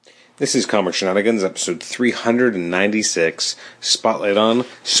This is Comic Shenanigans, episode 396, Spotlight on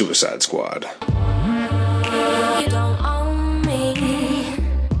Suicide Squad. You don't own me.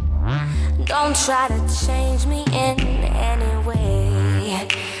 Don't try to change me in any way.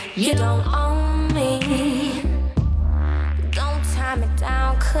 You don't own me. Don't tie me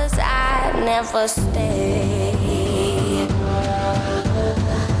down, 'cause I never stay.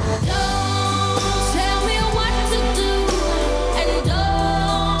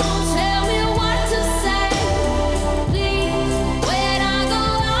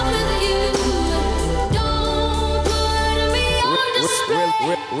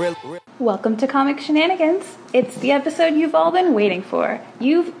 Welcome to Comic Shenanigans. It's the episode you've all been waiting for.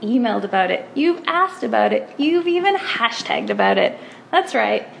 You've emailed about it. You've asked about it. You've even hashtagged about it. That's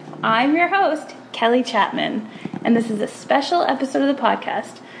right. I'm your host, Kelly Chapman, and this is a special episode of the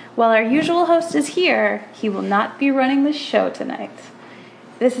podcast. While our usual host is here, he will not be running the show tonight.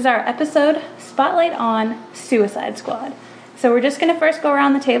 This is our episode, Spotlight on Suicide Squad. So we're just going to first go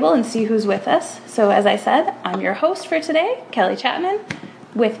around the table and see who's with us. So as I said, I'm your host for today, Kelly Chapman.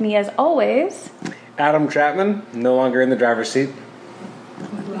 With me as always, Adam Chapman, no longer in the driver's seat.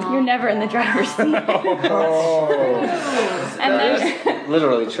 You're never in the driver's seat. And then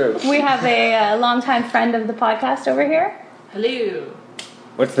Literally true. we have a longtime friend of the podcast over here. Hello.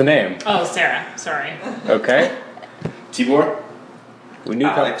 What's the name? Oh, Sarah. Sorry. Okay. Tibor,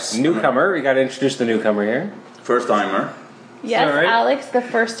 Alex. Newcomer. We got to introduce the newcomer here. first timer. Yes, All right. Alex, the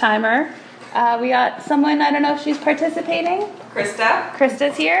first timer. We got someone, I don't know if she's participating. Krista.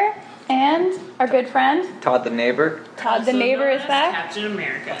 Krista's here. And our good friend, Todd the neighbor. Todd the Also neighbor known is as back. Captain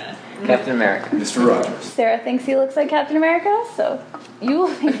America. Captain America. Mr. Rogers. Sarah thinks he looks like Captain America, so you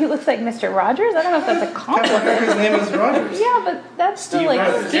think he looks like Mr. Rogers? I don't know if that's a compliment. His name is Rogers. Yeah, but that's the Steve like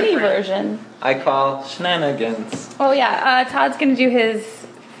Rogers. skinny Different. version. I call shenanigans. Oh yeah, Todd's gonna do his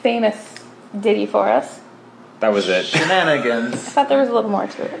famous ditty for us. That was it. I Shenanigans. thought there was a little more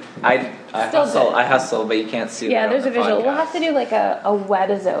to it. I Still hustle. good. I hustle, but you can't see Yeah, that there's a on the visual. We'll podcast. have to do like a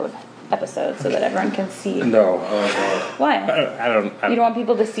webisode episode so that everyone can see. No. Why? I don't. You don't want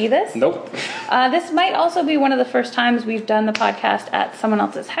people to see this? Nope. This might also be one of the first times we've done the podcast at someone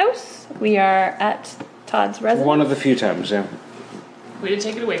else's house. We are at Todd's residence. One of the few times, yeah. Way to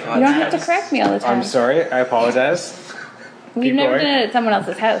take it away from You don't us. have to correct me all the time. I'm sorry. I apologize. We've Keep never going. done it at someone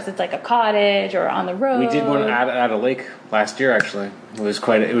else's house. It's like a cottage or on the road. We did one at a lake last year, actually. It was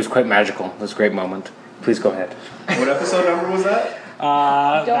quite magical. It was a great moment. Please go ahead. What episode number was that?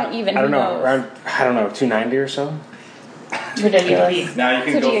 Don't even. I don't who know. knows? Around 290 or so. Ridiculous. Now you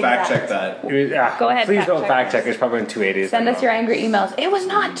can To go be fact exact. check that. Go ahead, Please fact don't check fact us. check. It's probably in 280. Send us your angry emails. It was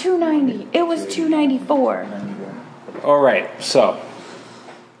not 290. It was 294. All right. So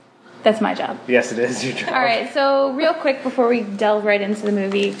That's my job. yes, it is your job. All right, so real quick before we delve right into the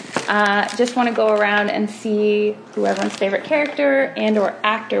movie, just want to go around and see who everyone's favorite character and or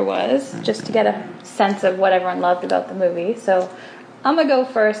actor was, just to get a sense of what everyone loved about the movie. So I'm going to go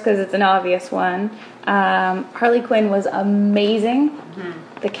first because it's an obvious one. Harley Quinn was amazing.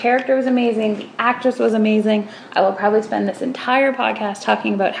 The character was amazing. The actress was amazing. I will probably spend this entire podcast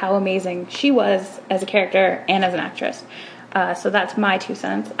talking about how amazing she was as a character and as an actress. So that's my 2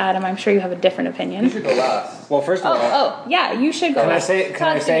 cents. Adam, I'm sure you have a different opinion. You should go last. Well, first of all, Oh, yeah, you should go. can I last. say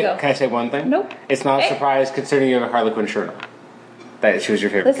Todd's gonna go. can I say one thing? Nope. It's not a Hey. surprise considering you have a Harley Quinn shirt on. That she was your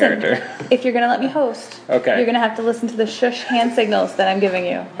favorite Listen, character. if you're going to let me host, Okay. you're going to have to listen to the shush hand signals that I'm giving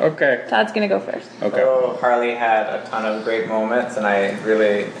you. Okay. Todd's going to go first. Okay. So Harley had a ton of great moments, and I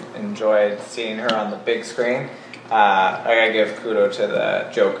really enjoyed seeing her on the big screen. I gotta give kudos to the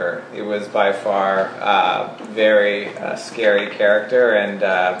Joker. He was by far a very scary character, and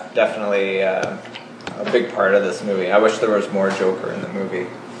definitely a big part of this movie. I wish there was more Joker in the movie.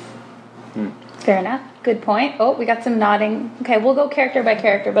 Fair enough. Good point. Oh, we got some nodding. Okay, we'll go character by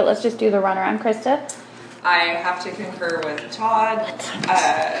character, but let's just do the runaround. Krista? I have to concur with Todd.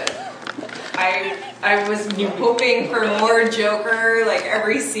 I was hoping for more Joker. Like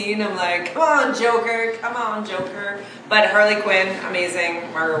every scene, I'm like, come on, Joker, come on, Joker. But Harley Quinn,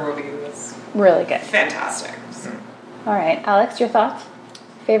 amazing. Margot Robbie was Really good. fantastic. All right, Alex, your thoughts?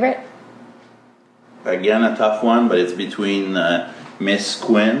 Favorite? Again, a tough one, but it's between Miss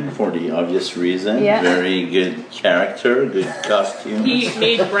Quinn for the obvious reason. Yeah. Very good character, good costume. He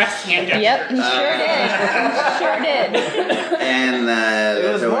made breast hand gestures. Yep, he sure did. He sure did. And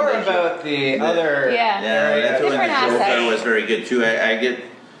It was the more one that- about the other. Yeah. Yeah, that's when the Different Joker aspects. was very good too. I get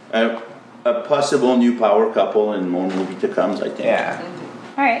a possible new power couple in more movie to come, I think. Yeah.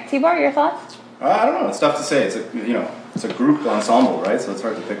 All right, Tibor, your thoughts? I don't know. It's tough to say. It's a group ensemble, right? So it's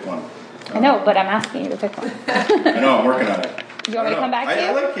hard to pick one. I know, but I'm asking you to pick one. I know. I'm working on it. You want me to come back to I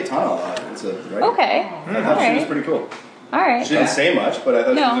you? like Kitana a lot. It's a, right? Okay. I thought she was pretty cool. All right. She didn't say much, but I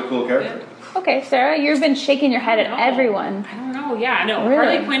thought No. she was a cool character. Okay, Sarah, you've been shaking your head at No. everyone. I don't know. Yeah, no. Really?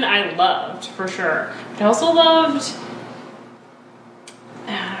 Harley Quinn I loved for sure. But I also loved.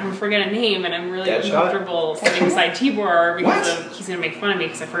 I'm forgetting a name, and I'm really Deadshot? uncomfortable sitting beside Tibor because What? of he's gonna make fun of me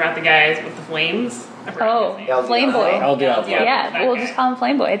because I forgot the guys with the flames. I forgot Oh, his name. Flame Boy. LDL. Yeah, that we'll guy. just call him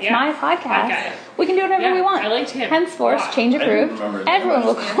Flame Boy. It's Yeah. my podcast. Okay. We can do whatever Yeah, we want. I liked him. Henceforth, Wow. change I didn't approved. remember his name. Everyone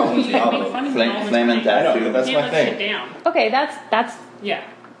will call him. You make Diablo. fun of me all the Flame and time. I know, tattoo. but that's You my can't let thing. shit down. Okay, that's Yeah.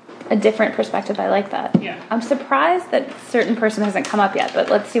 a different perspective. I like that. Yeah. I'm surprised that certain person hasn't come up yet, but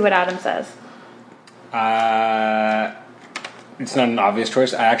let's see what Adam says. It's not an obvious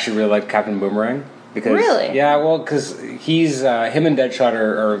choice. I actually really like Captain Boomerang because Really? yeah, well, because he's him and Deadshot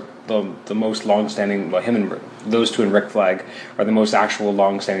are the most long-standing. Well, him and those two and Rick Flag are the most actual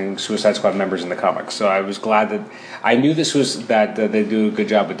long-standing Suicide Squad members in the comics. So I was glad that I knew that they do a good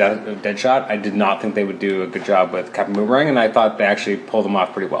job with Deadshot. I did not think they would do a good job with Captain Boomerang, and I thought they actually pulled him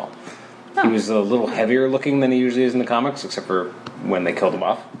off pretty well. He was a little heavier looking than he usually is in the comics, except for when they killed him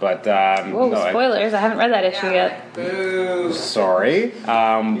off. But Whoa, no, spoilers! I haven't read that issue yet. Boo. sorry, He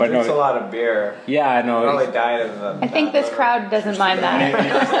but drinks a no, lot of beer. yeah, I know. Probably died of them. I think this crowd doesn't mind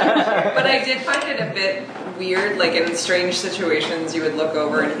that. But I did find it a bit weird, like in strange situations, you would look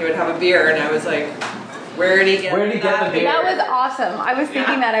over and he would have a beer, and I was like, where'd he get that beer? That was awesome. I was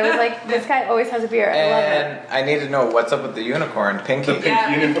thinking that. I was like, this guy always has a beer. I love it. And I need to know what's up with the unicorn, Pinky.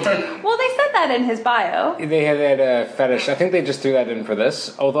 Yeah. Unicorn. Well, they said that in his bio. They had a fetish. I think they just threw that in for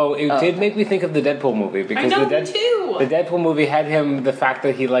this. Although it did make me think of the Deadpool movie I because know, the me too. the Deadpool movie had him the fact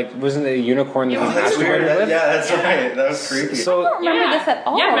that he wasn't it a unicorn that he That's weird. masturbated with. Yeah, that's right. That was creepy. So I don't remember this at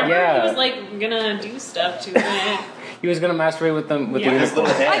all. Yeah, remember Yeah. he was like gonna do stuff to it. he was gonna masturbate with them with Yeah. the His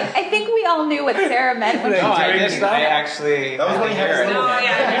unicorn. little hand. I think we all knew what Sarah meant when she No, I During didn't. stuff? I actually. That was when he had his hear it. little No, hand.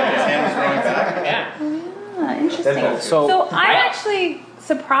 yeah. His hand was growing back. Yeah. Ah, interesting. Deadpool. So I'm I- actually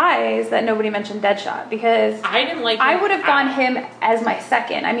surprised that nobody mentioned Deadshot because I didn't like I him would have at gone all. him as my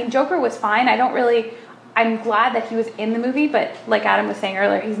second. I mean, Joker was fine. I'm glad that he was in the movie, but like Adam was saying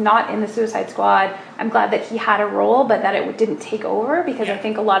earlier, he's not in the Suicide Squad. I'm glad that he had a role, but that it didn't take over because I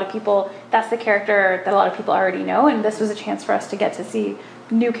think a lot of people, that's the character that a lot of people already know, and this was a chance for us to get to see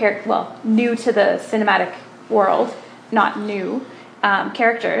new to the cinematic world, not new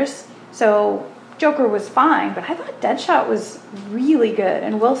characters. So Joker was fine, but I thought Deadshot was really good,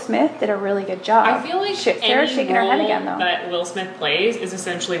 and Will Smith did a really good job. I feel like Sarah's any shaking her head role again though. that Will Smith plays is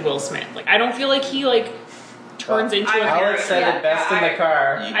essentially Will Smith. Like I don't feel like he turns into a Howard character. said it best in the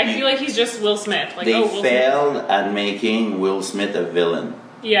car. I feel like he's just Will Smith. Like They Will Smith. failed at making Will Smith a villain.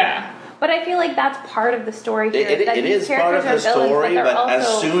 Yeah. But I feel like that's part of the story here. that It these is part of the characters are villains, story, they're but as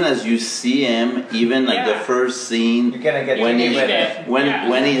also- soon as you see him, even like the Yeah. first scene, You're gonna get when jiggy he with it. when Yeah.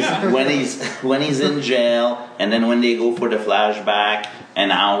 when he's Yeah. when he's in jail, and then when they go for the flashback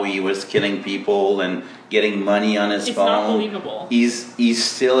and how he was killing people and getting money on his It's phone, not believable. He's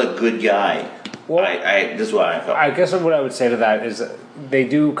still a good guy. Well, This is what I felt. I guess what I would say to that is they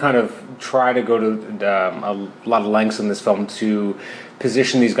do kind of try to go to a lot of lengths in this film to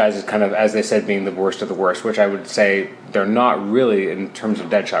position these guys as kind of, as they said, being the worst of the worst, which I would say they're not really in terms of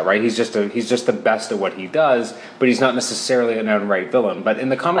Deadshot, right? He's just the best at what he does, but he's not necessarily an outright villain. But in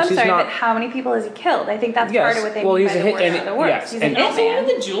the comics, I'm sorry, he's not. but how many people has he killed? I think that's Yes. part of what they Well, mean he's by a the hit- worst and- of the worst. yes, He's and an Also, hitman.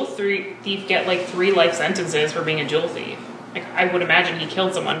 did the jewel thief get like 3 life sentences for being a jewel thief? Like I would imagine he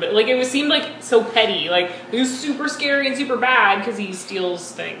killed someone, but like it seemed like so petty. Like he was super scary and super bad because he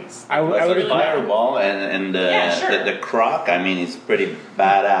steals things. I would Really bad. Fireball and Yeah, sure. the Croc. I mean, he's a pretty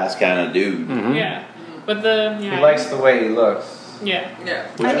badass kind of dude. Mm-hmm. Yeah, but the He likes the way he looks. yeah. Yeah.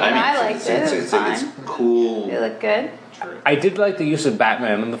 Which, I liked it. It was It's fine. cool. They look good. I did like the use of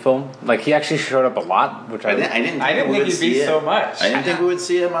Batman in the film. Like he actually showed up a lot, which I didn't I didn't we think would he'd see be it. so much. I didn't think we would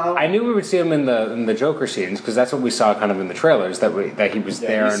see him at all. I knew we would see him in the Joker scenes because that's what we saw kind of in the trailers that he was Yeah,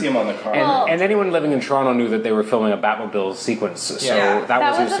 there. you see him on the car. Well- And anyone living in Toronto knew that they were filming a Batmobile sequence, so Yeah. that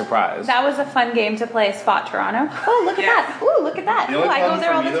was a surprise. That was a fun game to play. Spot Toronto. Oh, look at Yeah. that! Ooh, look at that! The Ooh, only I go problem there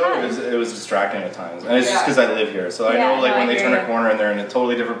for all me the though time. is it was distracting at times, and it's just Yeah. because I live here. So I Yeah, know like no, when I they hear turn a you. corner and they're in a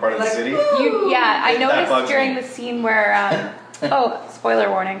totally different part of the Like, city. Yeah, I That noticed bugs during me. the scene where, oh, spoiler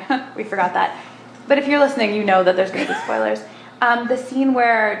warning, we forgot that. But if you're listening, you know that there's going to be spoilers. The scene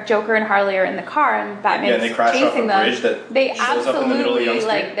where Joker and Harley are in the car and Batman's Yeah, and they crash off chasing a them. bridge that they shows up in the middle of absolutely Yonge Street.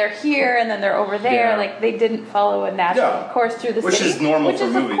 like they're here and then they're over there. Yeah. Like they didn't follow a natural Yeah. course through the Which city, is normal which for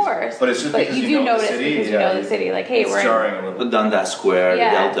is movies, of course. but it's just because you you do know the notice city, because you yeah, know the city. Like, hey, It's we're in, jarring a little. The Dundas Square,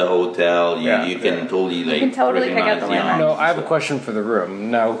 Yeah. the Delta Hotel, Yeah, you can yeah. totally like can totally pick out recognize the landmarks. no, I have a question for the room.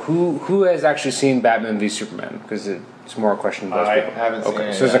 Now, who has actually seen Batman v Superman? Because Some more questions about I those people. haven't seen Okay,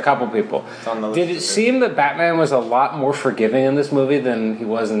 it so there's a yet. couple people. It's on the list Did of it seem that Batman was a lot more forgiving in this movie than he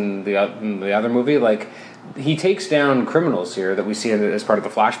was in the other movie? Like, he takes down criminals here that we see as part of the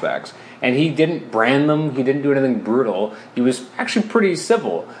flashbacks, and he didn't brand them. He didn't do anything brutal. He was actually pretty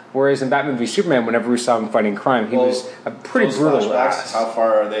civil. Whereas in Batman v Superman, whenever we saw him fighting crime, he was a pretty Those brutal flashbacks, ass. how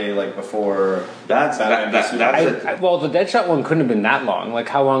far are they like before? That's Well, the Deadshot one couldn't have been that long. Like,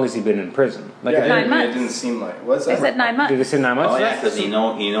 how long has he been in prison? Like, Yeah, 9 it months. didn't seem like. What's They that? said 9 months. did they say 9 months? Oh yeah, because he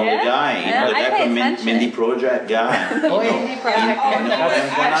know Yeah. the guy. He Yeah, know the I guy pay from attention. Mindy Project guy. Oh, yeah. Oh, no,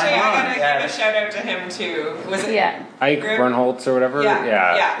 That's- actually, I gotta Yeah. give a shout out to him too. Was it? Yeah. Ike Grim? Brunholtz or whatever? Yeah.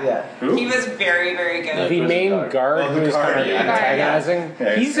 Yeah. Who? He was very, very good. The main guard Oh, the who was guard, kind of yeah. antagonizing.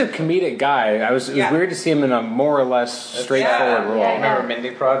 Yeah, He's a comedic guy. It was Yeah. weird to see him in a more or less straightforward role. Yeah. Remember Mindy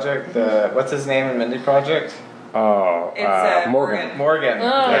Project? What's his name in Mindy Project? Oh, It's, Morgan. Morgan.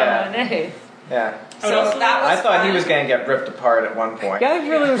 Oh, Yeah. nice. Yeah. So that was I thought he fun. was going to get ripped apart at one point. Yeah, I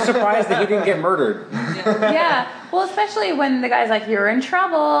really was surprised that he didn't get murdered. Yeah. Well, especially when the guy's like, "You're in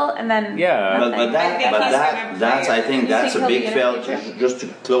trouble," and then Yeah. But nothing. I think he's gonna that's play I it. think You that's think a he'll big be in fail. the future? Just to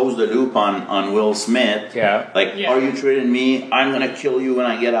close the loop on Will Smith. Yeah. Like, Yeah. are you treating me? I'm gonna kill you when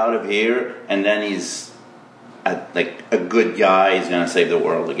I get out of here, and then he's like a good guy. He's gonna save the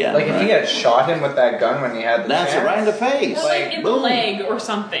world again. Like if right? he had shot him with that gun when he had the That's chance. right in the face. Well, like in the Boom. leg or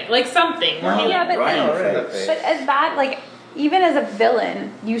something. Like something. Where he, Yeah, but right in the Right in the face. But as bad, like, even as a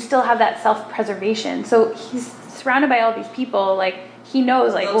villain, you still have that self-preservation. So he's surrounded by all these people. Like, he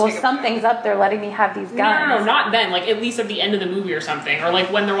knows, like, They'll well, take him something's up. They're letting me have these guns. no, not then. Like at least at the end of the movie or something, or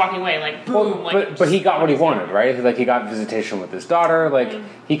like when they're walking away. Like boom. Like, But he got what he wanted, right? Like, he got visitation with his daughter. Like,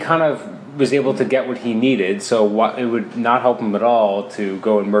 he kind of was able to get what he needed. So it would not help him at all to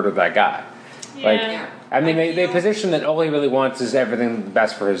go and murder that guy. Like, Yeah. I mean, they position that all he really wants is everything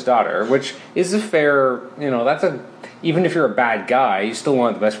best for his daughter, which is a fair, even if you're a bad guy, you still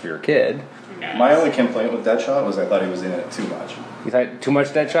want the best for your kid. My only complaint with Deadshot was I thought he was in it too much. You thought too much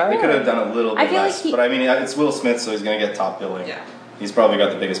Deadshot? They could have done a little I bit feel less, like but I mean, it's Will Smith, so he's going to get top billing. Yeah. He's probably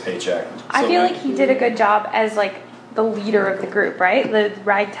got the biggest paycheck. I So feel when- like he did a good job as, like, the leader of the group, right? The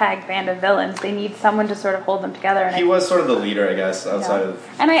ragtag band of villains. They need someone to sort of hold them together. And he was sort of the leader, I guess, outside of.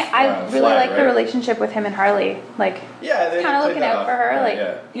 And I really Flag, like the right? relationship with him and Harley. Like, Yeah, they kind of played looking that out off. for her. Yeah,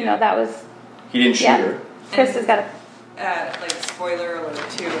 Like, yeah. that was, He didn't shoot yeah. her. Chris has got a, Like spoiler alert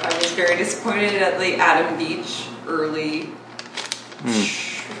too. I was very disappointed at the Adam Beach early.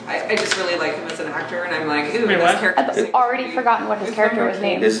 I just really like him as an actor, and I'm like, ooh, Wait, this what? character. I've already forgotten what his character was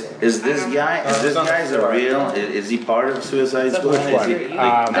named. Is this guy? Is this it's on the guy's a floor. real? Is he part of Suicide Squad? Which Is one? he, The The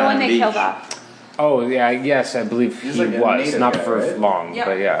Adam one they Beach? killed off. Oh, yeah, yes, I believe He's he like a was. native Not guy, for right? long, Yeah.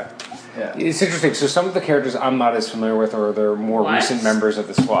 but yeah. Yeah. It's interesting. So some of the characters I'm not as familiar with, or they're more What? recent members of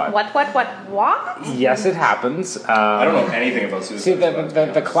the squad. What? Yes, it happens. I don't know anything about Suicide See, Squad. to be the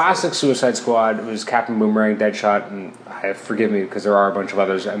honest. classic Suicide Squad was Captain Boomerang, Deadshot, and forgive me because there are a bunch of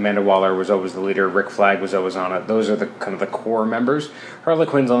others. Amanda Waller was always the leader. Rick Flag was always on it. Those are the kind of the core members. Harley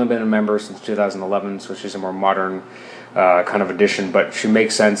Quinn's only been a member since 2011, so she's a more modern kind of addition. But she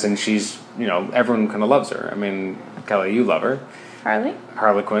makes sense, and she's everyone kind of loves her. I mean, Kelly, you love her.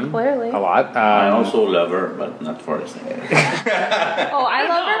 Harley Quinn, Clearly. a lot. I also love her, but not for this thing. Oh, I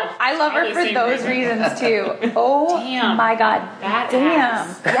love her. I love her Probably for same those reason. reasons too. Oh Damn. my god. That Damn.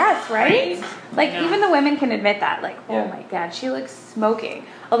 ass. Yes, right? Right? Like Yeah. even the women can admit that. Like, oh Yeah. my god, she looks smoking.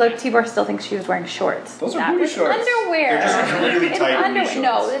 Although Tibor still thinks she was wearing shorts. Those are that booty was shorts. underwear. They're just really It's tight booty underwear. shorts.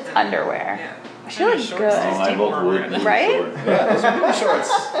 No, it's underwear. Yeah. She looks shorts good. is- Oh, I both would. Right? Yeah, those are booty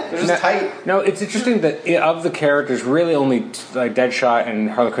shorts. They're just tight. No, it's interesting that of the characters, really only like Deadshot and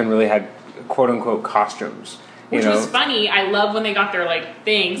Harley Quinn really had quote unquote costumes. Which was funny. I love when they got their like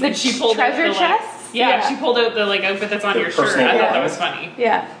things The and she pulled treasure out the, like, chests? Yeah, Yeah. she pulled out the like outfit that's on The your shirt. personal I thought that belongings. was funny.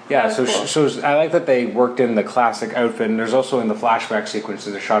 Yeah. Yeah, That so was cool. I like that they worked in the classic outfit, and there's also in the flashback sequence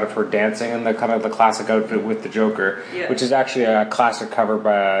there's a shot of her dancing in the kind of the classic outfit with the Joker, Yeah. which is actually a classic cover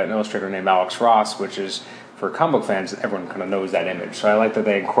by an illustrator named Alex Ross, which is for comic book fans everyone kind of knows that image. So I like that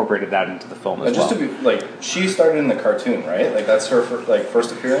they incorporated that into the film as Just well. to be like, she started in the cartoon, right? Like that's her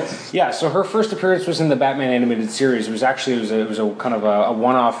first appearance. Yeah, so her first appearance was in the Batman animated series. It was a kind of a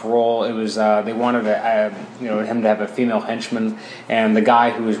one-off role. It was they wanted him to have a female henchman, and the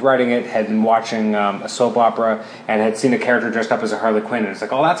guy who was writing it had been watching a soap opera and had seen a character dressed up as a Harley Quinn, and it's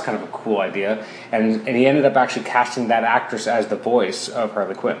like, oh, that's kind of a cool idea. And he ended up actually casting that actress as the voice of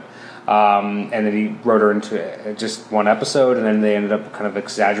Harley Quinn. And then he wrote her into just one episode, and then they ended up kind of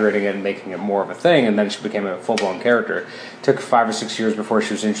exaggerating it and making it more of a thing, and then she became a full-blown character. It took 5 or 6 years before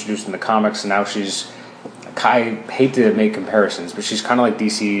she was introduced in the comics, and now she's I hate to make comparisons, but she's kind of like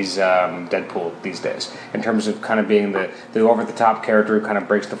DC's Deadpool these days in terms of kind of being the over the top character who kind of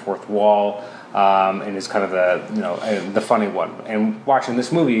breaks the fourth wall. And is kind of the funny one. And watching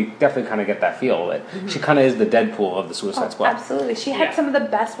this movie, definitely kind of get that feel of it. She kind of is the Deadpool of the Suicide Squad. Absolutely, she had some of the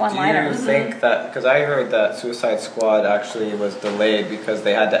best one-liners. Do you think that, because I heard that Suicide Squad actually was delayed because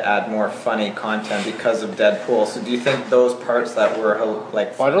they had to add more funny content because of Deadpool, so do you think those parts that were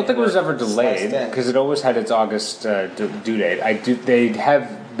like Well, I don't think it was ever sliced delayed in? because it always had its August due date. They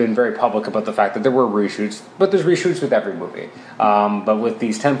have been very public about the fact that there were reshoots, but there's reshoots with every movie. But with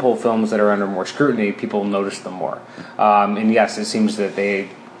these tentpole films that are under more scrutiny, people notice them more. And yes, it seems that they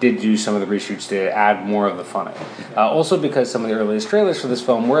did do some of the reshoots to add more of the funny. Also because some of the earliest trailers for this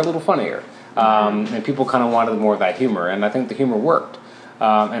film were a little funnier. And people kind of wanted more of that humor, and I think the humor worked.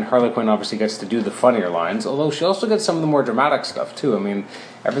 And Harley Quinn obviously gets to do the funnier lines, although she also gets some of the more dramatic stuff too. I mean,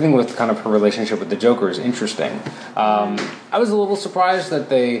 everything with kind of her relationship with the Joker is interesting. I was a little surprised that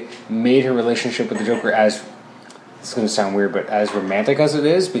they made her relationship with the Joker as, it's going to sound weird, but as romantic as it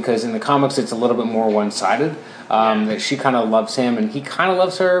is, because in the comics it's a little bit more one-sided. That she kind of loves him and he kind of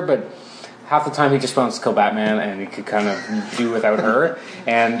loves her, but half the time he just wants to kill Batman and he could kind of do without her.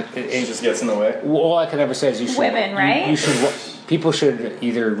 And She just gets in the way. all I can ever say is you should... Women, right? You should... People should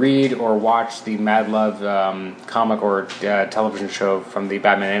either read or watch the Mad Love comic or television show from the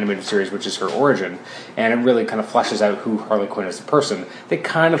Batman animated series, which is her origin, and it really kind of fleshes out who Harley Quinn is as a person. They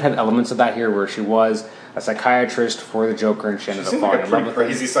kind of had elements of that here, where she was a psychiatrist for the Joker, and she ended up Seemed falling like a in love pretty with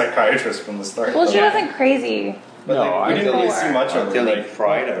him. crazy psychiatrist from the start. Well, she Yeah. wasn't crazy. But No, like, we I didn't really before. see much of Until her. he Like,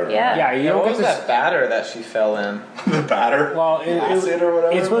 fried her. Yeah. Yeah, you Yeah, don't what get was this. that batter that she fell in? the batter. Well, acid or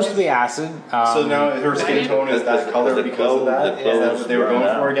whatever. it's supposed to be acid. So now her skin tone is that color because of that. Is that what they were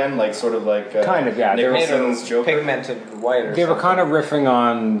going for again? Like sort of like Kind of, yeah. They made her Nicholson's Joker. pigmented white or They were something. kind of riffing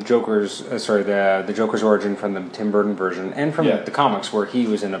on Joker's, the Joker's origin from the Tim Burton version and from Yeah. the comics, where he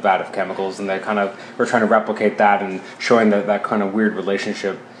was in a vat of chemicals, and they kind of were trying to replicate that and showing that kind of weird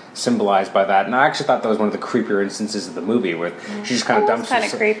relationship symbolized by that. And I actually thought that was one of the creepier instances of the movie, where she just kind of Almost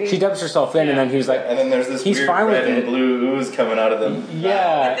dumps kinda creepy. She dumps herself in, and then he's like, And then there's this he's weird fine with red and it. blue ooze coming out of them.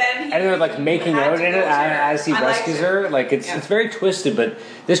 Yeah, But then he and they're like making had out to in go it to her. as he I liked rescues it. her. Like it's Yeah. very twisted, but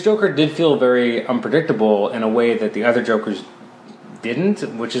this Joker did feel very unpredictable in a way that the other Jokers didn't,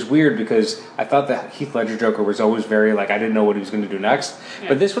 which is weird because I thought that Heath Ledger Joker was always very like I didn't know what he was going to do next. Yeah.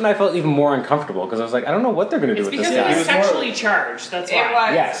 But this one I felt even more uncomfortable because I was like I don't know what they're going to do It's with this because it guy. was He was more- sexually charged. That's It why.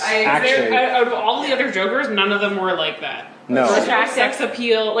 was. Yes, I actually. Out of all the other Jokers, none of them were like that. No. There was no Attractive. sex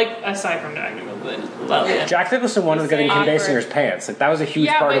appeal, like aside from Jack Nicholson. Well, yeah. Jack Nicholson wanted getting Kim Awkward. Basinger's pants. Like that was a huge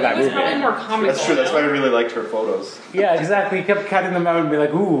Yeah, part but of that it was movie. probably more comical. That's true. That's why I no? really liked her photos. Yeah, exactly. He kept cutting them out and be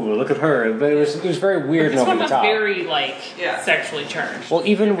like, "Ooh, look at her." But it was very weird This and one over the was top. very like Yeah. sexually charged. Well,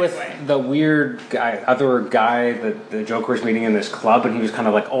 even in a with big way. the weird other guy that the Joker was meeting in this club, and he was kind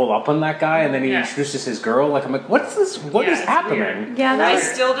of like all up on that guy, and then he Yeah. introduces his girl. Like, I'm like, what's this? What Yeah, is it's happening? weird. Yeah, I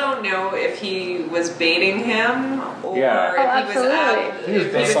that's still don't know if he was baiting him or Yeah. if Oh, he was, absolutely.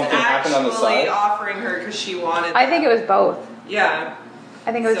 if he was Something happened on the actually side? offering her because she wanted. I think it was both. Yeah.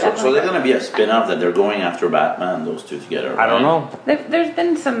 I think it was So- definitely So they're both. going to be a spin-off that they're going after Batman, those two together. I don't know. There's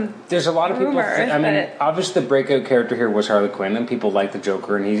been some. There's a lot of people. Rumors, I mean, but- obviously the breakout character here was Harley Quinn, and people like the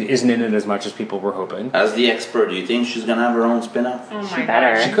Joker, and he isn't in it as much as people were hoping. As the expert, do you think she's going to have her own spin-off? Oh She my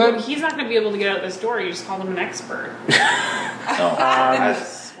better. god. She could. He's not going to be able to get out this door. You just called him an expert. No.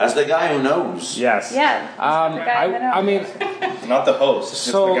 As the guy who knows. Yes. Yeah. the guy in the know. I mean, Not the host. Just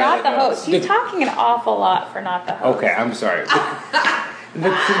So- the guy Not that the knows. host. He's talking an awful lot for not the host. okay, I'm sorry. The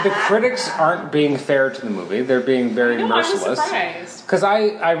critics aren't being fair to the movie. They're being very No, I was merciless. surprised. Because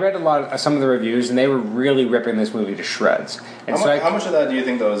I read some of the reviews, and they were really ripping this movie to shreds. And How, so how much of that do you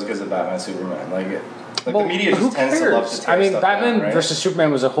think though is because of Batman Superman? Like well, the media who just tends to love cares? to tear I mean, stuff Batman down, right? versus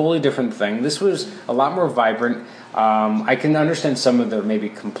Superman was a wholly different thing. This was a lot more vibrant. I can understand some of the maybe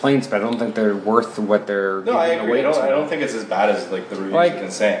complaints, but I don't think they're worth what they're No, I giving agree. away. I don't think it's as bad as like the reviews Like, have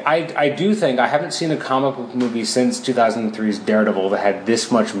been saying. I do think I haven't seen a comic book movie since 2003's Daredevil that had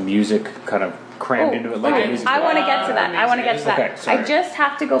this much music kind of crammed into it like a music. I want to get to that. I want to get to that. Okay, sorry. I just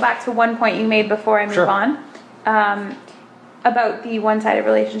have to go back to one point you made before I move Sure. on. About the one-sided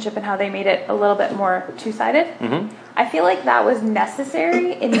relationship and how they made it a little bit more two-sided. Mm-hmm. I feel like that was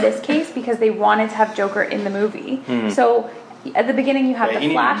necessary in this case because they wanted to have Joker in the movie. So at the beginning you have Yeah, the he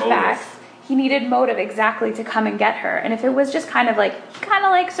needed flashbacks. motive. He needed motive exactly to come and get her. And if it was just kind of like he kind of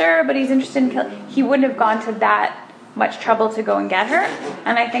likes her, but he's interested in killing, he wouldn't have gone to that much trouble to go and get her.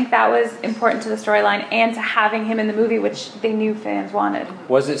 And I think that was important to the storyline and to having him in the movie, which they knew fans wanted.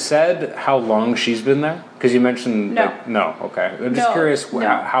 Was it said how long she's been there? Because you mentioned No. no. Okay, I'm just curious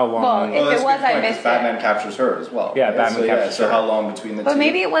how long. Well, if it was, I missed it. Batman captures her as well. Yeah, right? Batman captures her. So how long between the two? But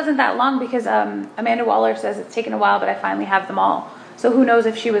maybe it wasn't that long because Amanda Waller says it's taken a while, but I finally have them all. So who knows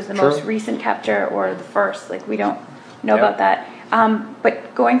if she was the most recent capture or the first? Like, we don't know about that.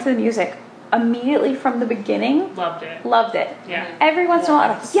 But going to the music, immediately from the beginning, Loved it. Loved it. Yeah. Every once in a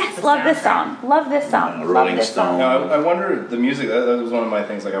while, I'm like, yes, The love this soundtrack. song, love this song, love Rolling this song. Stone. No, I wonder the music. That was one of my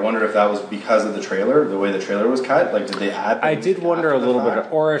things. Like, I wonder if that was because of the trailer, the way the trailer was cut. Like, did they add? I did wonder a little bit,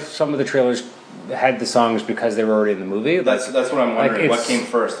 or if some of the trailers had the songs because they were already in the movie. That's what I'm wondering. like what came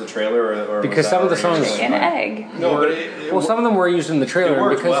first, the trailer or because was some of the that songs- originally An planned? egg. No, but well, some of them were used in the trailer It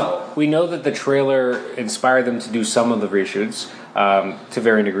worked because well. we know that the trailer inspired them to do some of the reshoots to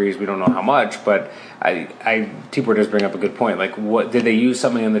varying degrees. We don't know how much, but T-Board does bring up a good point. Like, what did they use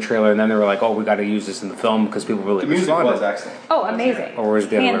something in the trailer, and then they were like, "Oh, we got to use this in the film because people really the music responded." was excellent. Oh, amazing. Or was it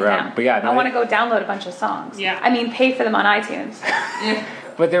the other way Hands around? down. But yeah, I want to go download a bunch of songs. Yeah. I mean, pay for them on iTunes.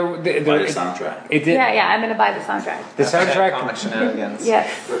 But there By the soundtrack. it did. Yeah, I'm going to buy the soundtrack. The Comic soundtrack. shenanigans.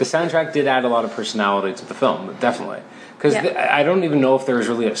 Yes. The soundtrack did add a lot of personality to the film, definitely. Because Yeah. I don't even know if there was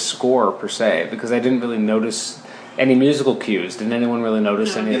really a score per se, because I didn't really notice any musical cues. Did anyone really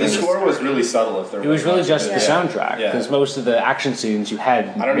notice Yeah, anything? the score was really subtle. If there It was really just the Yeah. soundtrack, Yeah. because most of the action scenes you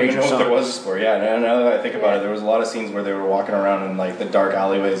had I don't major even know songs. if there was a score. Yeah, now that I think about it, there was a lot of scenes where they were walking around in like the dark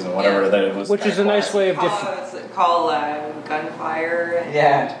alleyways and whatever. Yeah. That it was, Which is a nice way of Call gunfire and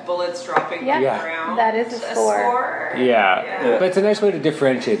Yeah. bullets dropping Yeah. Yeah. around. That is a score. Yeah. Yeah. But it's a nice way to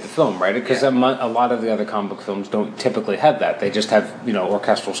differentiate the film, right? Because a lot of the other comic book films don't typically have that. They just have,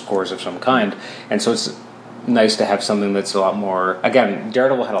 orchestral scores of some kind. And so it's nice to have something that's a lot more... Again,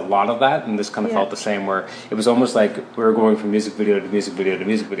 Daredevil had a lot of that, and this kind of Yeah. felt the same, where it was almost like we were going from music video to music video to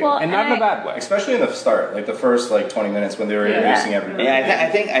music video. Well, and not in a bad way. especially in the start, like the first 20 minutes when they were introducing everybody. Yeah,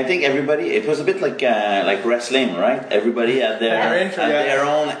 I think everybody. It was a bit like wrestling, right? Everybody had their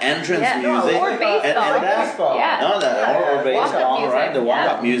own entrance Yeah. music, Or baseball. and that, Yeah. no, or Walk-up baseball, music, right? The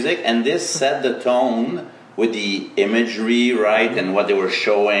walk-up yeah. music, and this set the tone with the imagery, right, and what they were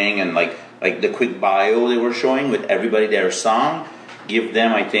showing, and like the quick bio they were showing with everybody their song. Give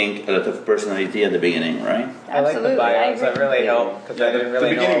them, I think, a lot of personality at the beginning, right? I like the Absolutely, I bios. That agree. really helped because I didn't really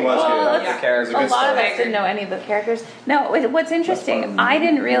the beginning know was about good. Well, the that's- characters. a lot of stuff. us didn't know any of the characters. No, what's interesting, I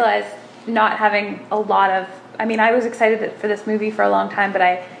didn't realize not having a lot of... I mean, I was excited for this movie for a long time, but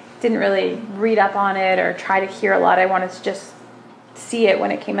I didn't really read up on it or try to hear a lot. I wanted to just see it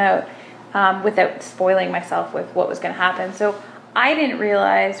when it came out without spoiling myself with what was going to happen. So I didn't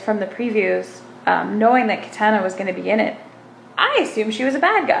realize from the previews, knowing that Katana was going to be in it, I assumed she was a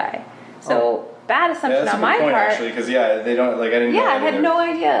bad guy. So bad assumption that's a on good my point, part. actually, because they don't I didn't. Yeah, know I had either. no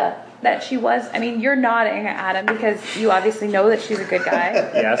idea that she was. I mean, you're nodding, Adam, because you obviously know that she's a good guy.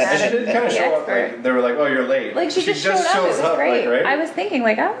 Yes. And she Adam, did kind of the show up. expert. Like, they were like, "Oh, you're late." Like she just showed up. It shows was great. right? I was thinking,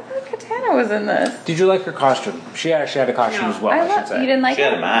 like, I don't know if Katana was in this. Did you like her costume? She actually had a costume as well, I should say. You didn't like She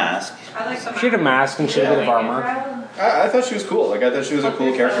had it? a mask. I like the She had a mask and she had a bit of armor. I thought she was cool. Like, I thought she was a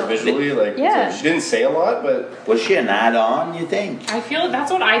cool character visually. Like, Yeah. she didn't say a lot, but Was she an add-on? You think? I feel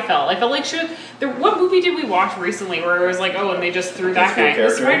that's what I felt. I felt like what movie did we watch recently where it was like, oh, and they just threw that Threw a guy, the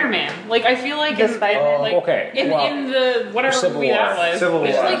character in? Spider-Man. Like I feel like The Spider-Man? like, Okay, well, in the whatever Civil movie that War. was, Civil they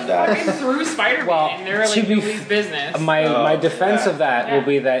just, War. like That. fucking threw Spider-Man. Well, and they were to like be nobody's business. My defense of that will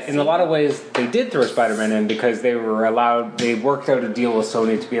be that in a See? lot of ways they did throw Spider-Man in because they worked out a deal with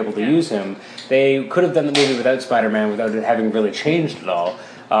Sony to be able to use him. They could have done the movie without Spider-Man without it having really changed at all.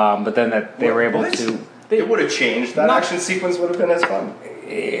 But then they were able What? to. it would have changed. That action sequence would have been as fun.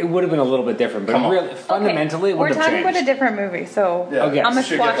 It would have been a little bit different, but Come on. really, fundamentally, it We're would have talking changed. about a different movie, so Yeah. Okay. I'm gonna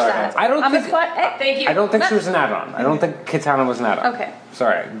Should squash get back that. on. I don't I'm think- gonna squash. Thank you. I don't think she was an add-on. I don't think Katana was an add-on. Okay.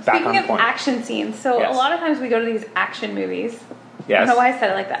 Sorry, back Speaking on of point. action scenes, so Yes. a lot of times we go to these action movies. I Yes. don't know why I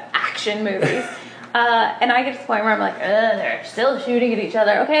said it like that. Action movies. And I get to the point where I'm like, they're still shooting at each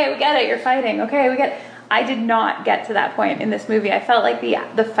other. Okay, we get it. You're fighting. Okay, we get it. I did not get to that point in this movie. I felt like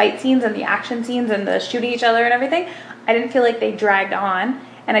the fight scenes and the action scenes and the shooting each other and everything, I didn't feel like they dragged on.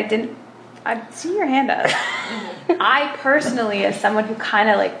 And I see your hand up. I personally, as someone who kind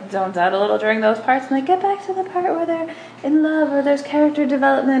of like zones out a little during those parts, and like get back to the part where they're in love or there's character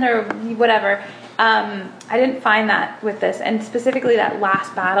development or whatever. I didn't find that with this, and specifically that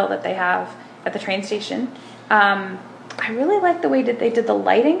last battle that they have at the train station. I really liked the way that they did the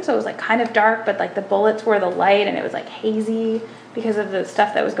lighting, so it was like kind of dark, but like the bullets were the light, and it was like hazy because of the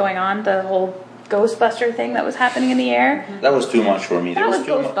stuff that was going on, the whole Ghostbuster thing that was happening in the air. That was too much for me. That was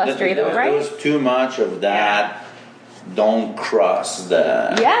Ghostbustery though, right? There was too much of that don't cross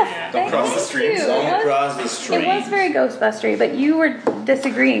the Yes, Don't cross the thank streams. you. don't It was- cross the stream. It was very Ghostbustery, but you were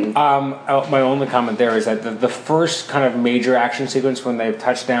disagreeing. My only comment there is that the first kind of major action sequence when they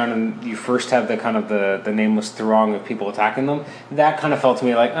touch down and you first have the kind of the nameless throng of people attacking them, that kind of felt to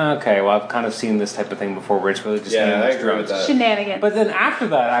me like, okay, well, I've kind of seen this type of thing before where it's really just Yeah, I nameless agree with drones. that. Shenanigans. But then after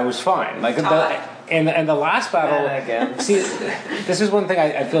that, I was fine. Like and the last battle. Again. See, this is one thing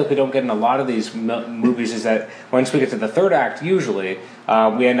I feel like we don't get in a lot of these movies is that once we get to the third act, usually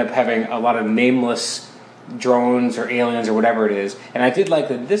we end up having a lot of nameless drones or aliens or whatever it is. And I did like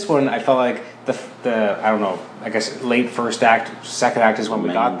that this one. I felt like the I don't know. I guess late first act, second act is when we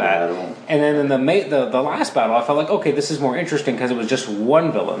Main got that. battle. And then in the last battle, I felt like okay, this is more interesting because it was just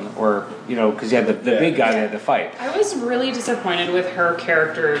one villain, or because you had the big guy they had to fight. I was really disappointed with her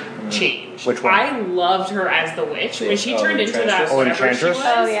character change. Which one? I loved her as the witch when she turned into that Enchantress? Oh, whatever she Enchantress? was.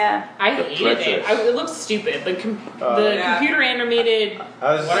 Oh, yeah. I hated it. Treacherous. It looked stupid. The Yeah. computer animated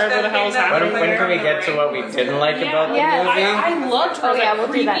I was- whatever the hell's happening. When can we there. get to what we didn't like about the Yeah. movie? I loved her Oh, as yeah, a we'll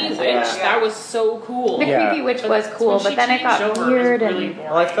do creepy that in a witch. second. That was so cool. The Yeah. creepy witch was But cool, when but she then it changed got over, it was weird really and. boring.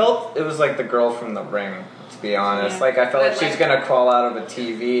 Well, I felt it was like the girl from The Ring, to be honest. Yeah. Like, I felt like But, she's like- gonna crawl out of a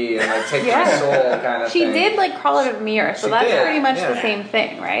TV and like take Yeah. my soul kind of She thing. did like crawl out of a mirror, so She that's did, pretty much yeah. the same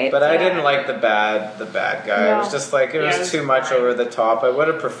thing, right? But I So- didn't like the bad guy. It was No. just like, it Yeah, was it was too much boring. over the top. I would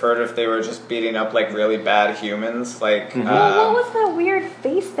have preferred if they were just beating up like really bad humans. Like, Well, what was that weird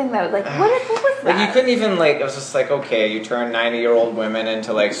face thing though? Like, what was that? like you couldn't even like, it was just like, okay, you turn 90-year-old women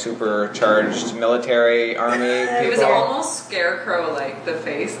into like supercharged military army It was people. almost Scarecrow like the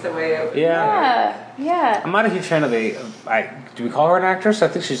face, the way it. Yeah. I'm not a huge fan of do we call her an actress? I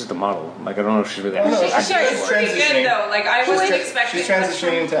think she's just a model. Like I don't know if she's really. Oh, no, actually- she's She's pretty transitioning. good though. Like I wasn't She's expecting.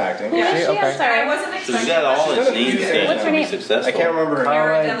 transitioning into acting. Who is she? Okay. I'm sorry. I wasn't So expecting. she's got all She's its done a few needs things. What's her to be name? successful. I can't remember her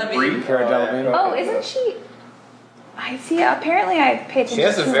Cara name. Delevingne. Cara Delevingne. Oh, isn't she? I see. Apparently, I paid attention. She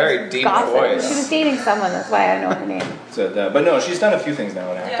has a to very deep gossip. voice. She was dating someone. That's why I know her name. So, but no, she's done a few things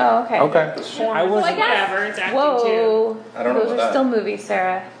now in acting. Oh, okay. Okay. I Well, I wasn't. guess. Whatever, it's acting Whoa. too. I don't know Those about are that. still movies,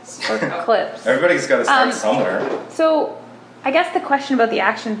 Sarah, or clips. Everybody's got to start Um, somewhere. So, I guess the question about the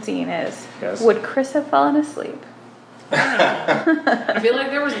action scene is: Yes. would Chris have fallen asleep? I feel like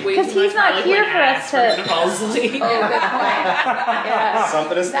there was way too 'Cause much he's not Harley here Quinn for us ass to- for him to fall asleep. Oh, good point. Yeah.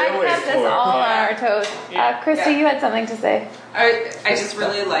 Something to stay That awake kept us for. all on our toes. Krista, Yeah. you had something to say. I just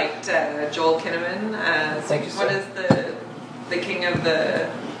really liked Joel Kinnaman as Thank you, what sir. is the king of the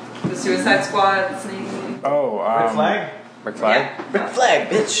Suicide Squad's name? Oh, Rick Flag? Rick Flag. Yeah. Rick Flag,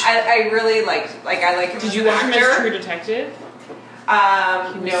 bitch. I really liked I like him Did as you an watch him as actor. True Detective?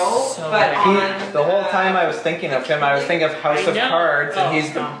 No, so but good. on The whole time I was thinking of him, I was thinking of House I of know. Cards, and Oh,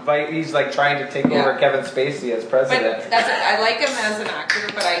 he's no. he's like trying to take Yeah. over Kevin Spacey as president. But that's it. I like him as an actor,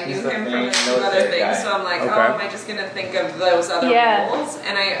 but I knew He's the him from main a few other military things, guy. so I'm like, Okay. oh, am I just gonna think of those other Yeah. roles?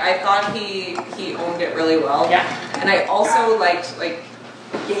 And I thought he owned it really well. Yeah. And I also liked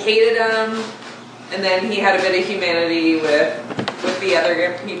you hated him, and then he had a bit of humanity with the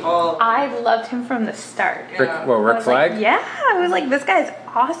other people. I loved him from the start. Rick, Yeah. well, I Rick was like, Flag. yeah, I was like, this guy's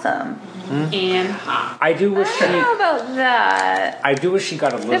awesome. And hot. I do I wish don't know she. about that. I do wish she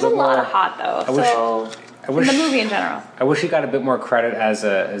got a little There's a bit lot more. of hot though. I wish- So I wish in the movie in general. I wish he got a bit more credit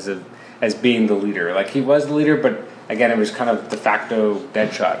as being the leader. Like he was the leader, but again, it was kind of de facto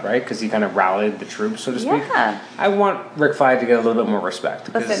Deadshot, right? Because he kind of rallied the troops, so to speak. Yeah. I want Rick Flag to get a little bit more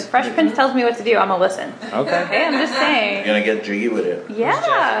respect. 'cause- Listen, Fresh Prince tells me what to do. I'm gonna listen. Okay. Hey, I'm just You're saying. gonna get jiggy with it.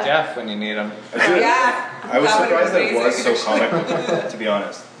 Yeah. Jeff when you need him. Yeah. I was That would surprised that be it was so amazing. comic book, to be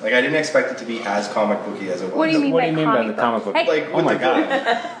honest. Like, I didn't expect it to be as comic booky as it was. What do you mean What by do you mean by the comic book? Hey, Like, Oh with my the god. villain, We're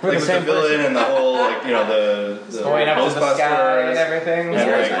like the with the same villain person. and the whole, like, the Going up to the sky and Ghostbusters. everything. Yeah,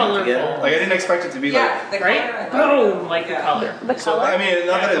 Very like- colorful. Like, I didn't expect it to be Yeah, like. the Right? color, I thought. Boom! Like the Yeah. color. the So, color. I mean,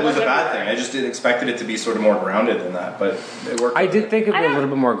 not that it was a bad everywhere. thing. I just expected it to be sort of more grounded than that, but it worked. I out. did think it I was a don't- little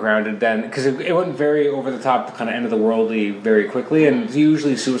bit more grounded then, because it went very over the top, kind of end of the worldly very quickly. And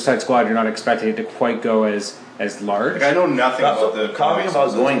usually, Suicide Squad, you're not expecting it to quite go as large. Like, I know nothing about the Talking comics.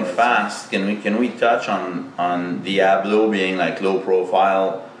 about going fast, can we touch on Diablo being like low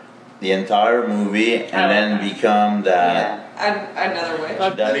profile the entire movie and Oh, then okay. become that Another witch.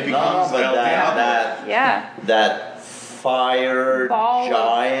 But- that He no, becomes but El Diablo. Yeah. that fire Ball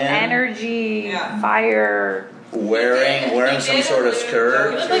giant of energy, Yeah. fire. wearing some sort of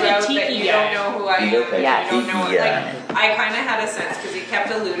skirt. He looked like a Throughout tiki that you guy. don't know who I He am. looked like a You don't know tiki it. guy. Like I kind of had a sense because he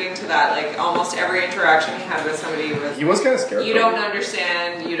kept alluding to that. Like almost every interaction he had with somebody was. He was kind of scared. You don't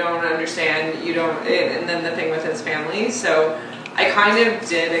understand. You don't understand. You don't. And then the thing with his family. So I kind of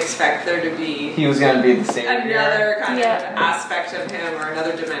did expect there to be He was gonna be the same. another kind Yeah. of aspect of him or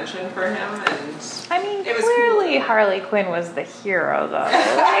another dimension for him, and I mean, it was clearly cool. Harley Quinn was the hero, though.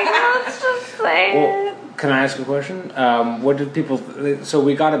 Like, let's just say Well, it. can I ask a question? What did people? So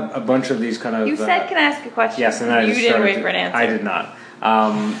we got a bunch of these kind of. You said, "Can I ask a question?" Yes, and then I you just didn't started wait to- for an answer. I did not.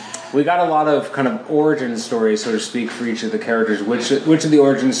 We got a lot of kind of origin stories, so to speak, for each of the characters. Which of the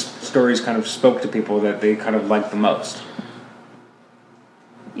origin stories kind of spoke to people that they kind of liked the most?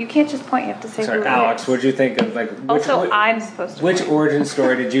 You can't just point. You have to say Sorry, who it Alex, is. what did you think of like? Also, I'm supposed to. Which point. origin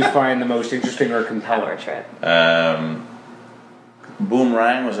story did you find the most interesting or Power compelling? trip.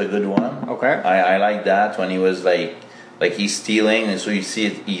 Boomerang was a good one. Okay. I like that when he was like he's stealing, and so you see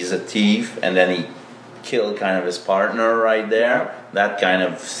it, he's a thief, and then he killed kind of his partner right there. That kind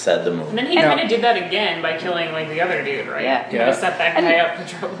of set the And movie. then he kind of did that again by killing like the other dude, right? Yeah. He kind of set that And guy up for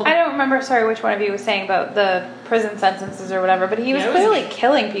trouble. I don't remember. Sorry, which one of you was saying about the prison sentences or whatever, but he was Yeah, it was- clearly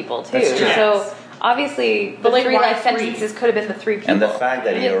killing people too. That's true. So Yes. obviously, the But, like, 3 why life 3? sentences could have been the 3 people. And the fact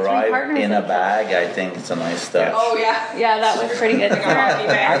that he had 3 arrived partners in a that- bag, I think it's a nice touch. Oh yeah. Yeah, that was pretty good. Like a hockey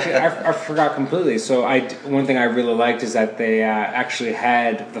bag. Actually, I forgot completely. So one thing I really liked is that they actually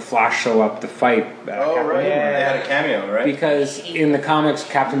had the Flash show up to fight. Oh, Captain right. Boomerang. They had a cameo, right? Because in the comics,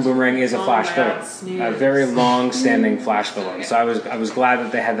 Captain Boomerang is a Oh Flash my villain, God, snooze. a very long-standing Flash villain. So I was glad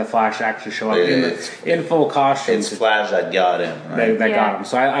that they had the Flash actually show up in full costume. It's Flash that got him. Right? That Yeah. got him.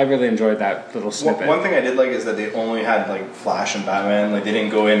 So I really enjoyed that little snippet. One thing I did like is that they only had like Flash and Batman. Like they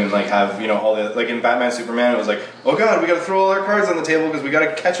didn't go in and like have all the like in Batman Superman it was like, oh god, we got to throw all our cards on the table because we got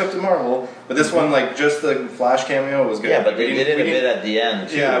to catch up to Marvel. But this one like just the Flash cameo was good. Yeah, but We they didn't- did it a we bit didn't- at the end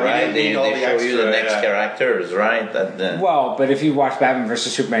too, Yeah, we right? didn't They need all the show you the extra, next yeah. characters, right? That Well, but if you watch Batman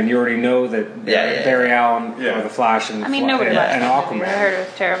vs Superman, you already know that Yeah. Barry Allen, Yeah. or the Flash, and I mean, nobody watched and that movie. I Aquaman. heard it was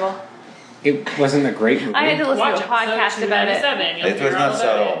terrible. It wasn't a great movie. I had to listen Watch to a podcast episode about it. 297, you'll it was hear all not about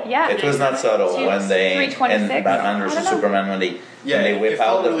subtle. Yeah. It was not subtle Two- when they in 326. Batman I versus don't know. Superman when they it whip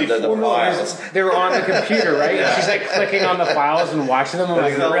felt out the, really the formal. files. They were on the computer, right? And she's like clicking on the files and watching them. I'm It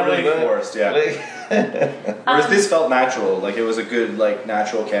like, felt really really? forced, yeah. Whereas this felt natural, like it was a good like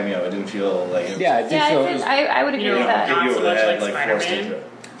natural cameo. It didn't feel like it was, Yeah, it did Yeah, feel. I would agree You with know, that. hit you Not over so the much head, like like forced Spider-Man. into it.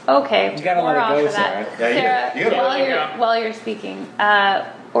 Okay, You gotta we're let it off go, for that. Sarah. Yeah, you gotta while let it you're go. while you're speaking,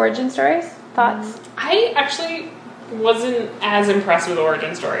 origin stories, thoughts. I actually wasn't as impressed with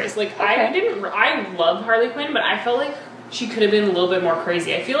origin stories. Like Okay. I love Harley Quinn, but I felt like she could have been a little bit more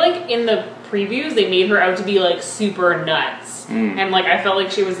crazy. I feel like in the previews they made her out to be like super nuts, and like I felt like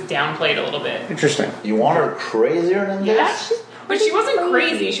she was downplayed a little bit. Interesting. You want her crazier than Yeah, this? but she wasn't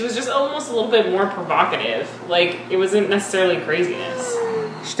crazy. She was just almost a little bit more provocative. Like it wasn't necessarily craziness.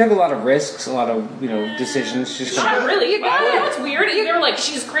 She took a lot of risks, a lot of decisions. She's Not really. You got You know it. what's weird? They were like,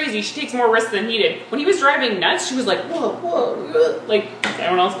 she's crazy. She takes more risks than he did. When he was driving nuts, she was like, whoa, whoa. Like, does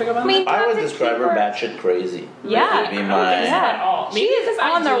anyone else pick up on I mean, I would toxic describe her people- batshit crazy. Yeah. I don't think so at all. She Maybe is because I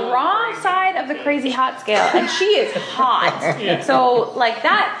on the do wrong crazy. side of the crazy hot scale, and she is hot. Yeah. So, like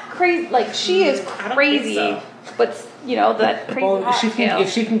that crazy, like she is I don't think crazy, so. but that crazy Well, hot scale.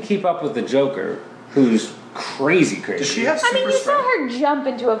 if she can keep up with the Joker, who's crazy. Does she have I super mean, you saw strength? her jump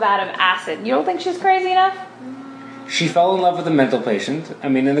into a vat of acid. You don't think she's crazy enough? She fell in love with a mental patient. I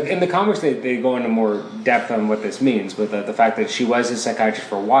mean, in the comics, they go into more depth on what this means, with the fact that she was his psychiatrist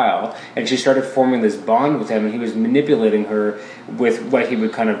for a while, and she started forming this bond with him, and he was manipulating her with what he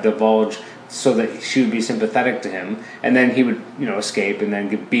would kind of divulge so that she would be sympathetic to him, and then he would, escape and then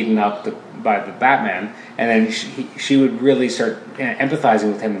get beaten up by the Batman, and then she would really start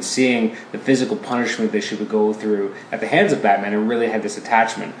empathizing with him and seeing the physical punishment that she would go through at the hands of Batman, and really had this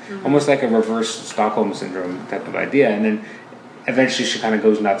attachment, almost like a reverse Stockholm syndrome type of idea. And then eventually she kind of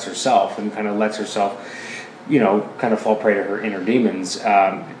goes nuts herself and kind of lets herself, kind of fall prey to her inner demons,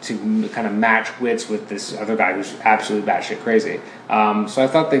 to kind of match wits with this other guy who's absolutely batshit crazy. So I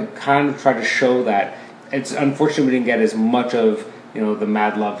thought they kind of tried to show that. It's unfortunate we didn't get as much of the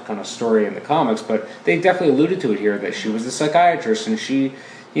mad love kind of story in the comics, but they definitely alluded to it here that she was a psychiatrist and she,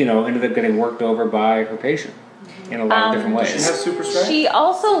 ended up getting worked over by her patient in a lot of different ways. She has super strength? She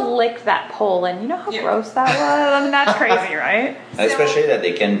also licked that pole, and you know how gross that was? I mean, that's crazy, right? Especially that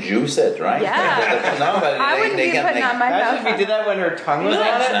they can juice it, right? Yeah. No, but I they wouldn't be can, putting like, on my Imagine mouth. if you did that when her tongue was on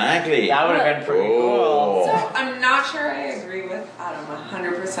it. Exactly. That would have been pretty cool. So I'm not sure I agree with Adam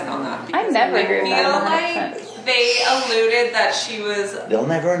 100% on that. I never I agree with feel Adam 100%. like they alluded that she was a They'll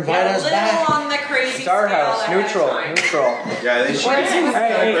never invite us little back. on the crazy Star scale House, ahead of neutral, time. neutral. Yeah, she was kind of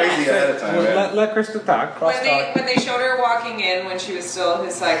crazy ahead of time. Well, let Krista talk. When they showed her walking in when she was still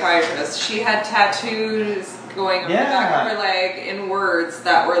his psychiatrist, she had tattoos going on the back of her leg in words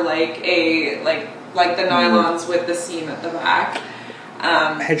that were like like the nylons with the seam at the back.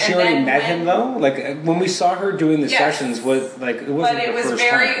 Had she and already then met him though? Like when we saw her doing the Yes. sessions, was like it wasn't. But it the was first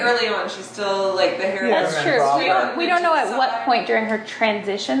very time. early on. She's still like the hair. That's was true. straight. We don't know at what point during her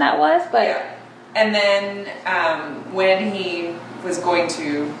transition that was, but Yeah. And then when he was going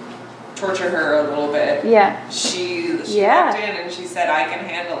to torture her a little bit, yeah. she Yeah. walked in and she said, "I can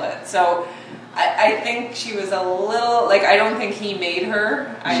handle it." So I think she was a little like, I don't think he made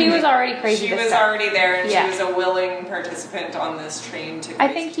her. She was already crazy She to was start. already there, and Yeah. she was a willing participant on this train to. I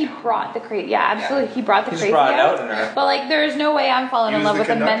think he brought the crazy. Yeah, absolutely. He brought the He just crazy brought it out. out in her. But like, there's no way I'm falling He in was love the with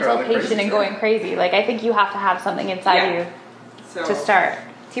a conductor mental on the crazy patient and train. going crazy. Like, I think you have to have something inside Yeah. you so, to start.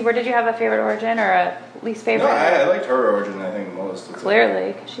 Tibor, did you have a favorite origin or a least No, favorite? I liked her origin. I think the most.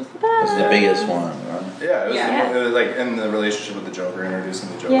 Clearly, 'cause she's the best. That's the biggest one, right? Yeah, it was, Yeah. it was like in the relationship with the Joker, introducing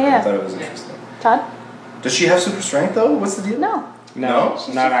the Joker. Yeah. I thought it was interesting. Todd? Does she have super strength though? What's the deal? No. No, No?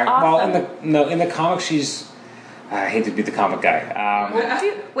 She's not just act- well. awesome. In the comic, she's. I hate to be the comic guy.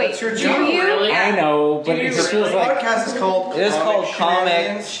 Wait, That's your do job. you? Really? I know, but Do it you just really? feels like. podcast is called. It is called comic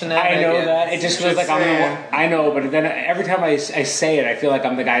I shenanigans. know that. It just feels like I'm the saying. one. I know, but then every time I say it, I feel like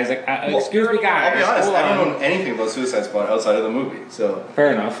I'm the guy who's like, excuse me, guys. I'll be honest. hold I don't on." know anything about Suicide Squad outside of the movie. So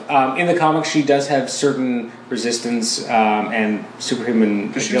Fair enough. In the comics, she does have certain resistance and superhuman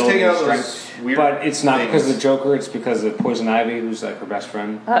because she was agility taking and out those strength. weird. But it's not because of things. the Joker, it's because of Poison Ivy, who's like her best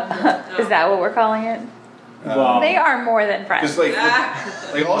friend. Is that what we're calling it? Well, They are more than friends. Because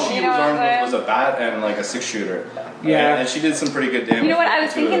like all she You know was what armed I'm with was a bat and like a 6-shooter. Yeah. and she did some pretty good damage. You know what? I was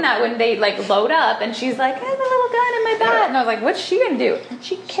to thinking it. that when they like load up and she's like, I have a little gun in my bat, and I was like, what's she gonna do? And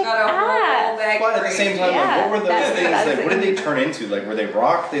she kicked got a whole ass. bag But at the of same time, Yeah, like, what were those that's things? what I was Like, what did they thinking. turn into? Like, were they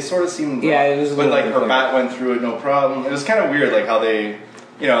rock? They sort of seemed. Yeah, rock. it was a But little like bit her like- bat went through it, no problem. It was kind of weird, like how they,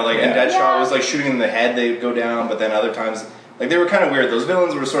 you know, like in Yeah. Deadshot Yeah. was like shooting in the head, they'd go down, but then other times, like they were kind of weird. Those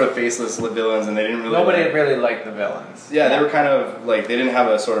villains were sort of faceless villains, and they didn't really. Nobody like, really liked the villains. Yeah, they were kind of like they didn't have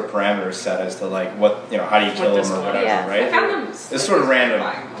a sort of parameter set as to like what how do you kill this them or one. whatever, Yeah. I right? found them. It's sort of random.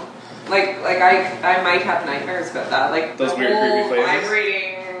 Like I might have nightmares about that. Like Those the weird, whole creepy places?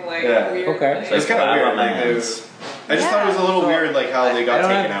 vibrating, like Yeah. weird. Okay. like- So it's kind of weird. Like Batman. it was, I just thought it was a little So, weird, like how they I got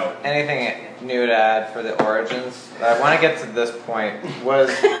don't taken have out. Anything new to add for the origins? I want to get to this point. Was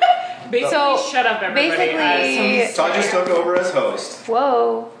Basically, So, shut up, everybody. basically- Todd just took over as host.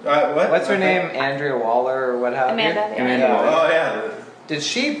 Whoa, What? what's her name? Andrea Waller or what have you? Amanda. Yeah. Amanda Yeah. Waller. Oh yeah. Did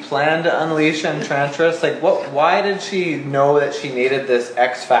she plan to unleash Enchantress? Like, what? Why did she know that she needed this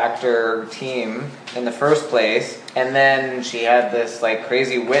X Factor team in the first place? And then she had this like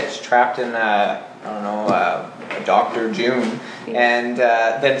crazy witch trapped in Dr. June, and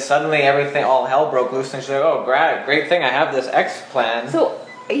then suddenly everything, all hell broke loose, and she's like, "Oh, great thing! I have this X plan." So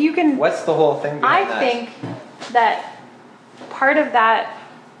you can. What's the whole thing behind that? I think that part of that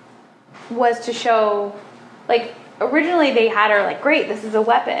was to show, like, originally they had her like, great, this is a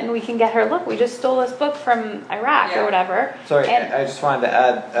weapon, we can get her. Look, we just stole this book from Iraq Yeah. or whatever. Sorry, And- I just wanted to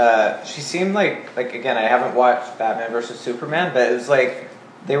add. She seemed like again, I haven't watched Batman versus Superman, but it was like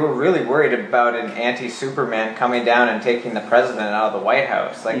they were really worried about an anti-Superman coming down and taking the president out of the White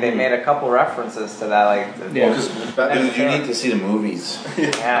House. Like they made a couple references to that. Like Yeah. Well, 'cause Batman, Dude, you need to see the movies.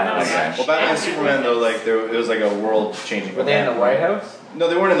 yeah, like, well, Batman and Superman though, like it was like a world changing. were they in the White House? No,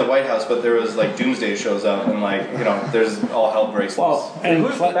 they weren't in the White House, but there was like Doomsday shows up, and like there's all hell breaks loose. Well, and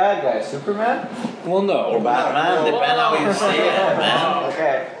Who's the bad guy? Superman? well, no. Or Batman, depending how you see it, man.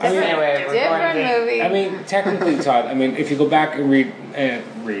 Okay. Different, Anyway, we're different going to. movie. I mean, technically, Todd. I mean, if you go back and read,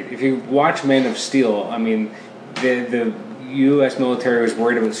 if you watch Man of Steel, I mean, the U.S. military was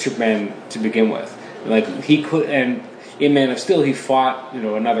worried about Superman to begin with. Like he could, and in Man of Steel, he fought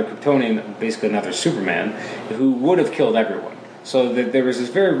another Kryptonian, basically another Superman, who would have killed everyone. So that there was this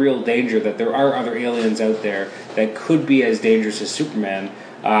very real danger that there are other aliens out there that could be as dangerous as Superman,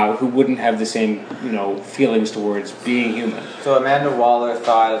 who wouldn't have the same feelings towards being human. So Amanda Waller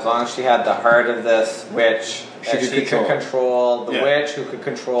thought as long as she had the heart of this witch, She that could she could control the Yeah. witch, who could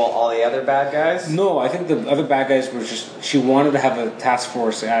control all the other bad guys. No, I think the other bad guys were just she wanted to have a task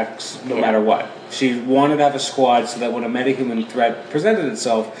force X no matter what. She wanted to have a squad so that when a metahuman threat presented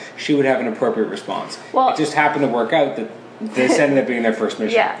itself, she would have an appropriate response. Well- it just happened to work out that this ended up being their first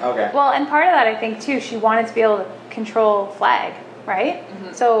mission. Yeah. Okay. Well, and part of that, I think, too, she wanted to be able to control Flag, right?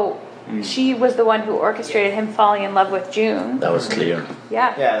 So she was the one who orchestrated him falling in love with June. That was clear.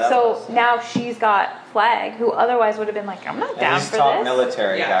 Yeah. Yeah, that So was- now she's got Flag, who otherwise would have been like, I'm not And down he's for top this.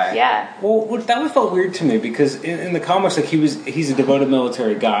 military Yeah. guy. Yeah. Well, that felt weird to me because in the comics, like he's a devoted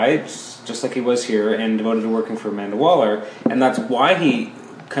military guy, just like he was here, and devoted to working for Amanda Waller, and that's why he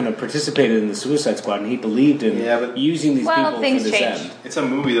kind of participated in the Suicide Squad, and he believed in Yeah, but- using these Well, people for things this change. end. It's a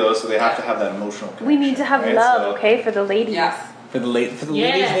movie though, so they have to have that emotional connection. We need to have right? love, So- okay, for the ladies. Yeah. For the ladies,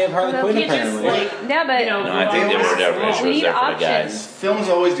 Yeah. they have Harley Well, Quinn You can't just apparently. like Yeah, but No, I think they were there for We was need there for the options. guys. Films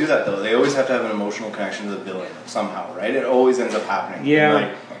always do that though. They always have to have an emotional connection to the villain somehow, right? It always ends up happening. Yeah. Like,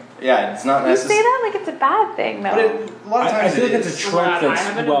 yeah, it's not you say necessary. that like it's a bad thing, But though. a lot of I times feel it like is. it's a trope I that's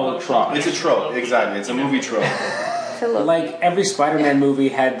have an well emotional trod. It's a trope, exactly. It's a movie trope. To look. Like every Spider-Man movie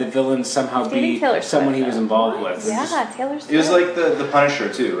had the villain somehow Dating be Taylor someone Swift, he was though. involved with. Yeah, Taylor Swift. It was like the Punisher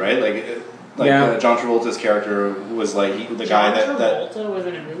too, right? Like Yeah. John Travolta's character was like the guy John that Travolta was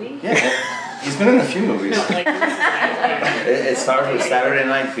in a movie. yeah, he's been in a few movies. No, like, It started with Saturday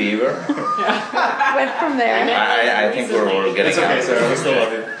Night Fever. went from there. I think we're getting It's okay, out. Sarah. We still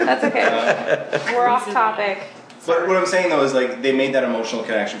love you. That's okay. We're off topic. But what I'm saying though is like they made that emotional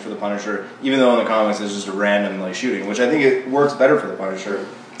connection for the Punisher, even though in the comics it's just a random like shooting, which I think it works better for the Punisher.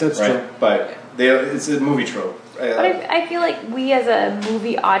 That's right? true. But it's a movie trope. But I feel like we as a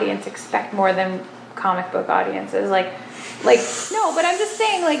movie audience expect more than comic book audiences. Like no, but I'm just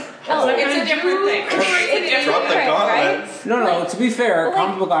saying like It's a different thing. It's Drop the different, gauntlet. right? No. To be fair, But, like-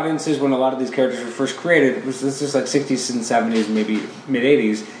 comic book audiences, when a lot of these characters were first created, was this is like 60s and 70s, maybe mid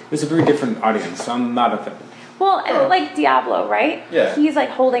 80s. It was a very different audience. So I'm not offended. Well, and like Diablo, right? Yeah. He's like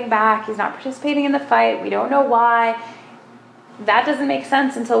holding back. He's not participating in the fight. We don't know why. That doesn't make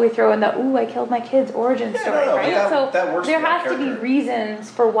sense until we throw in the "ooh, I killed my kid's" origin story, no, right? but So that works there for that has to be character.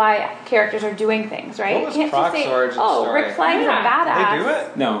 reasons for why characters are doing things, right? What was You can't Croc's just say, origin "Oh, story?" Rick Flags Yeah. a badass." They do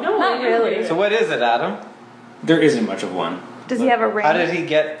it? No, No, Not I never really. did. So what is it, Adam? there isn't much of one. Does he have a ring? How did he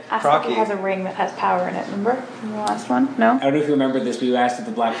get Aspect Crocky? has a ring that has power in it. Remember from the last one? No. I don't know if you remember this, but you asked if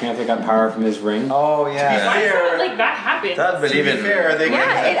the Black Panther got power from his ring. Oh yeah. Why is Fair. that, like that happened? That To believe be in fair, they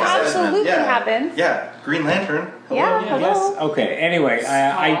Yeah, it absolutely yeah. happens. Yeah, Green Lantern. Hello. Yeah. Hello. Yes. Okay. Anyway,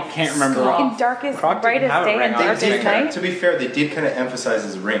 I can't remember. In darkest, Croc didn't brightest have a day ring and on his darkest finger. night. To be fair, they did kind of emphasize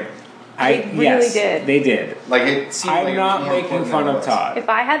his ring. They really yes, did. They did. Like it seemed like I'm it was not more making important fun than it of was. Todd. If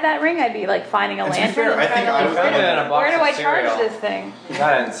I had that ring, I'd be like finding a And to be lantern. fair, and I trying think to, I like, would Put it in a box where do I of charge cereal. this thing?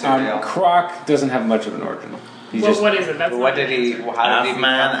 Got it in cereal. Croc doesn't have much of an origin. He's just What is it? That's What not did he? an answer. How did half he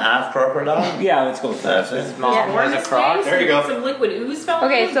man, become? half crocodile. yeah. Let's go with that. That's it. His mom Yeah. was a croc. There you go. Some liquid ooze fell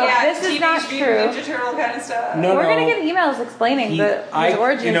Okay, on so him? Yeah, this is Teenage not Mutant true. Ninja Turtle kind of stuff. No, We're no. gonna get emails explaining his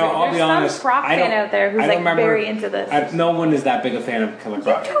origins. You know, I'll There's be some honest. Croc I fan don't- out there who's I like don't remember- very into this. No one is that big a fan of Killer You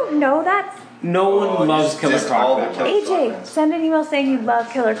Croc. don't know that? No one Oh, loves just Killer all Croc the that Killer- much. AJ, fans. send an email saying you love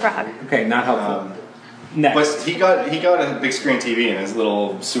Killer Croc. Okay, not helpful. Next. But he got a big screen TV in his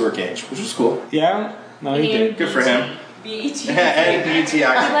little sewer cage, which was cool. Yeah? No, he did. Good for him. BET. And BET He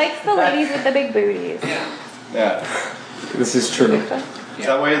action. likes the ladies with the big booties. Yeah. This is true. Is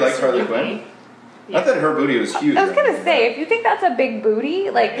that why you liked Harley Quinn? I thought her booty was huge. I was gonna say, if you think that's a big booty,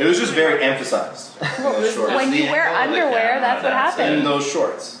 like It was just very emphasized in those shorts. when you wear underwear, that's what In happens. those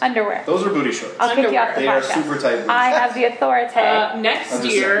shorts. Underwear. Those are booty shorts. I'll kick you off the They are podcast. super tight booty I shorts. have the authority. Next I'm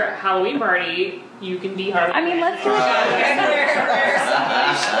just year, Halloween party, you can be Harley. I mean, let's do it.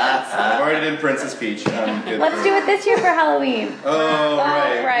 I've already did Princess Peach. I'm good Let's for do it this year for Halloween. Oh,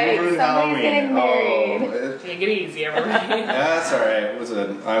 right. right. You ruined Somebody's getting married. Oh, Take it easy, everybody. that's alright. What's it?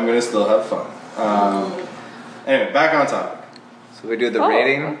 I'm gonna still have fun. Anyway, back on topic. So we do the Oh.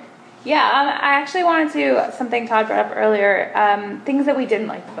 rating. Yeah, I actually wanted to, something Todd brought up earlier, things that we didn't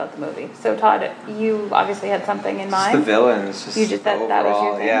like about the movie. So Todd, you obviously had something in Just the mind. villains. Just You just, that was your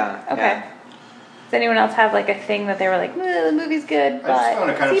overall, thing? Yeah. Okay. yeah. Does anyone else have like a thing that they were like, the movie's good, just found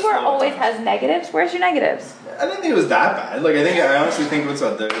it but kind of Seaboard slow at always times. has negatives. Where's your negatives? I didn't think it was that bad. Like I honestly think what's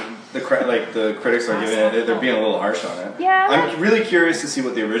the critics are giving it. They're being a little harsh on it. Yeah. I'm really curious to see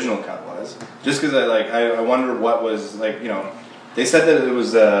what the original cut was. Just because I wonder what was they said that it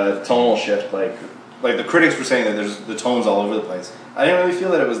was a tonal shift. Like the critics were saying that there's the tones all over the place. I didn't really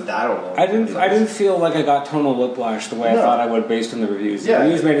feel that it was that all over. I didn't feel like I got tonal whiplash the way I No. thought I would based on the reviews. The Yeah.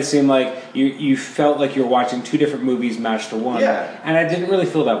 reviews made it seem like you felt like you were watching two different movies matched to one. Yeah. And I didn't really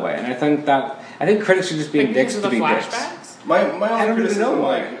feel that way. And I think critics are just being Like, dicks because to of the be dicks. flashbacks? My I only don't even criticism know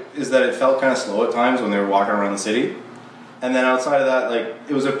why. is that it felt kind of slow at times when they were walking around the city. And then outside of that,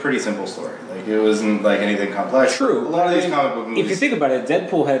 it was a pretty simple story. It wasn't anything complex. True. A lot of these I mean, comic book movies. If you think about it,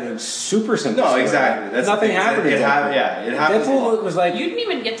 Deadpool had a super simple no, story. exactly. That's the Nothing thing, is happened in it Deadpool. it happens. a Deadpool lot. was like You didn't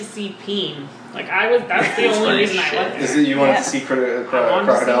even get to see Peen. That's the only reason I went there. Is it you wanted Yeah. to see I wanted to see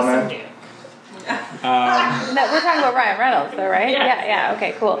Crocodile some Man? dick. No, we're talking about Ryan Reynolds, though, right? Yeah. Yeah.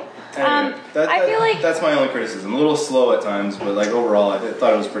 Okay, cool. Anyway, I feel like that's my only criticism. A little slow at times, but overall, I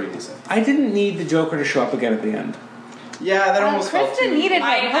thought it was pretty decent. I didn't need the Joker to show up again at the end. Yeah, that almost felt Kristen too. needed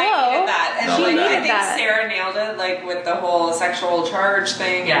I him. needed Hello. that, and No, like, like I that. think that. Sarah nailed it, like with the whole sexual charge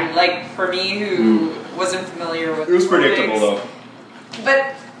thing. Yeah. And like for me, who wasn't familiar with It was predictable comics, though.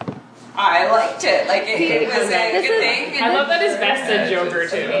 but I liked it. Like it was a This good is- thing. I And love that his best said Joker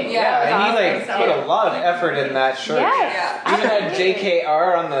too. Yeah, and he like awesome. put a lot of effort in that shirt. Yes. Even had absolutely.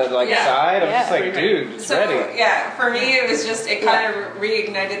 JKR on the Yeah. side. I was just Yeah. like, dude, it's So ready. yeah, for me it was just it kind of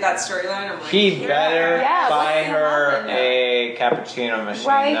reignited that storyline. I'm like, He better Yeah, buy what's gonna her happen? a cappuccino machine.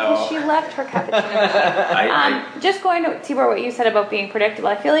 Right, because though. she left her cappuccino. I Just going to Tibor, what you said about being predictable.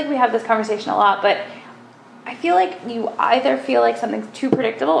 I feel like we have this conversation a lot, but I feel like you either feel like something's too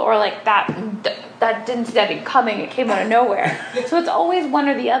predictable or like that didn't see that coming. It came out of nowhere. So it's always one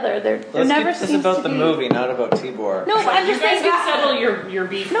or the other. There Let's never keep this seems about to the be. movie, not about Tibor. No, but I'm You just guys saying. can settle your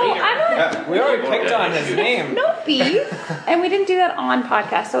beef No, later. I'm not. Yeah. We already picked on his name. No beef, and we didn't do that on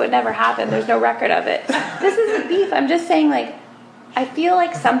podcast, so it never happened. There's no record of it. This isn't beef. I'm just saying, like, I feel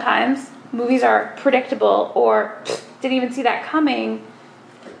like sometimes movies are predictable or didn't even see that coming.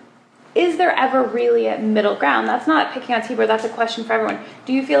 Is there ever really a middle ground? That's not picking on Tibor. That's a question for everyone.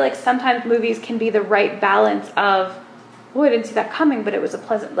 Do you feel like sometimes movies can be the right balance of, oh, I didn't see that coming, but it was a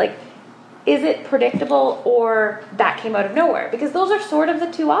pleasant, like, is it predictable or that came out of nowhere? Because those are sort of the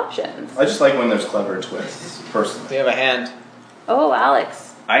two options. I just like when there's clever twists, personally. They have a hand. Oh,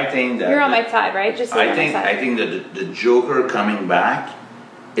 Alex, I think that you're on my side, right? Just so you're I on my think side. I think that the Joker coming back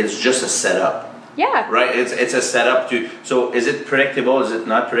is just a setup. Yeah. Right, it's a setup to. So is it predictable? Is it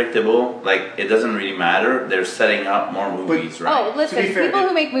not predictable? Like it doesn't really matter. They're setting up more movies, right? Oh, listen, To be fair, people it-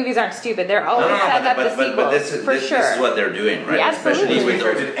 who make movies aren't stupid. They're always setting up the sequels, but this is for this, sure. this is what they're doing, right? Yeah, Especially absolutely. To be with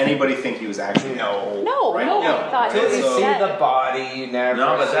fair, those. did anybody think he was actually no, right? no one No. thought he Until was you So- see dead. the body, you never.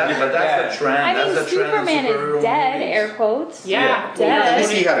 No, but see that's the the dead. trend. I mean, That's the trend Superman of superhero is dead, movies. air quotes. Yeah. Dead. At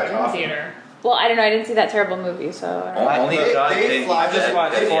least he got a In coffin. theater. Well, I don't know. I didn't see that terrible movie, so. I don't know. Only They- God they think fly- he's Just dead watch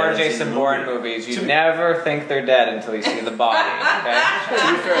because he 4 hasn't seen Jason the Bourne movie. movies. You never think they're dead until you see the body. Okay.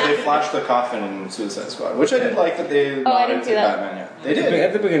 To be fair, they flashed the coffin in Suicide Squad, which I did like that they I didn't nodded see to that. Batman. Yeah, they At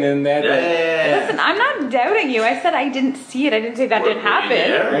did. the beginning, they had Yeah, like, yeah, yeah. Listen, I'm not doubting you. I said I didn't see it. I didn't say that didn't Were you happen.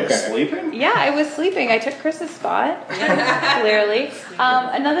 there? Are you Okay. sleeping? Yeah, I was sleeping. I took Chris's spot. Clearly.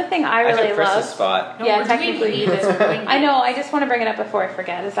 Another thing I I really took Chris's love. spot. No, Yeah, we're doing technically. Edith, we're doing I know. I just want to bring it up before I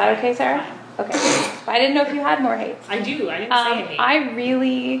forget. Is that okay, Sarah? Okay. I didn't know if you had more hates. I do. I didn't say I hate. I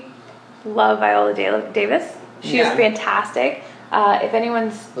really love Viola Davis. She is Yeah. fantastic. If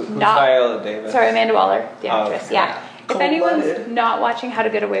anyone's Who's not Viola Davis? sorry, Amanda Waller, the Oh, actress. okay. Yeah. If anyone's Cold-blooded. not watching How to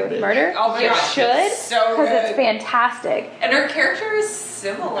Get Away with Murder, Oh my you gosh, should it's so because it's good. fantastic. And her character is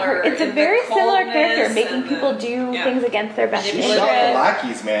similar. It's a in the very similar coldness character, making and people the- do yeah. things against their best She interest. shot the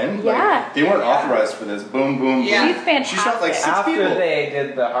lackeys, man. Like, Yeah. they weren't authorized for this. Boom, boom, Yeah. She's boom. fantastic. She shot like 6 After people. they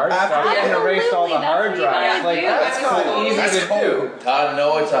did the hard After- stuff and erased all the Absolutely, hard that's what you drives, gotta like do. that's That's not cool. easy That's to cool. do. Todd,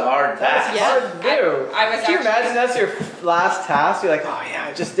 no, it's a hard task. Yeah. Hard to do. I was Can you actually- imagine that's your last task? You're like, oh yeah,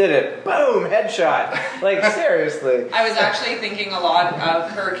 I just did it. Boom, headshot. Like seriously. I was actually thinking a lot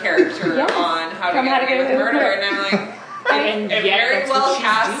of her character Yes. on How to From Get Away with Murder, and I'm like, and it yet very that's well what she's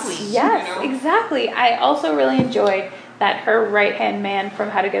cast. doing. Yes, you know? exactly. I also really enjoyed that her right hand man from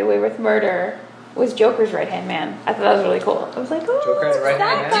How to Get Away with Murder was Joker's right hand man. I thought that was really cool. I was like, oh, Joker had a it's right-hand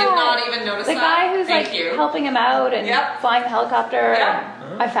that man? guy. Did not even notice the that. guy who's Thank like you. helping him out and Yep. flying the helicopter. Yep.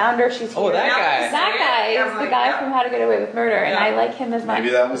 And I found her. She's Oh, here. that guy. That guy Yeah, is the like, guy yeah. from How to Get Away with Murder, and Yeah. I like him as much.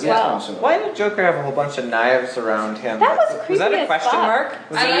 Maybe that was as his well. function. Why did Joker have a whole bunch of knives around him? That was Was that creepy a as question fuck. mark?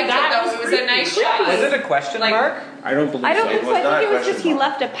 Was I it, liked that it though. was It was a creepy. nice Really? shot. was it a question Like- mark? I don't believe I don't so. think It so. was I not think a it was just he question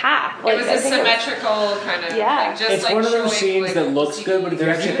left a path. It was I a think it was- symmetrical kind of, Yeah. like, just It's like one of those showing, scenes like, that looks good, but if you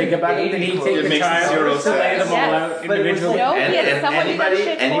actually think about it, then he'd take It the makes time zero to lay them all sense. out But it was individually. No, And, he had and someone who done anybody,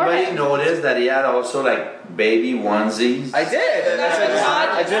 shit for anybody him. noticed that he had also like baby onesies? I did. And That's what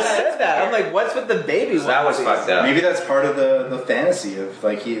I just Todd said that. I'm like, what's with the baby? So that was onesies? fucked up. Maybe that's part of the fantasy of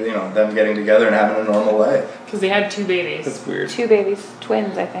like them getting together and having a normal life. Because they had 2 babies. That's weird. 2 babies,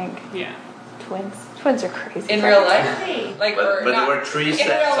 twins, I think. Yeah. Twins. Twins are crazy. in real life. Like, But, or but not. there were 3 In sets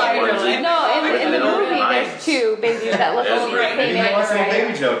real of life, onesies. really. No, in the Little movie, mice. there's 2 babies that look That's like right. the Maybe same he wants to make age.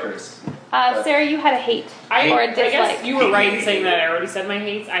 baby jokers. Sarah, you had a hate or a I dislike. guess you were right in saying that. I already said my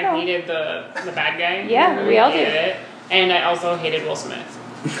hates. I No. hated the bad guy. Yeah, we all hated did. it. And I also hated Will Smith.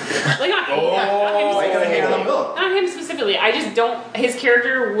 Like not him, Why you gotta hate on specifically. Will? Not him specifically. I just don't. His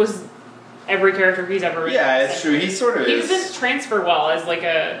character was every character he's ever written. Yeah, it's true. He sort of He is. doesn't transfer well as like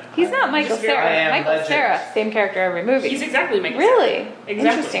a. He's not Michael Just very- Cera. I am Michael Legend. Cera, same character every movie. He's exactly Michael Really? Cera. Exactly.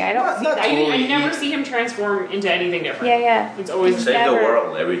 Interesting. I don't Not- see not that. I totally. never see him transform into anything different. Yeah, yeah. It's always Save Never. the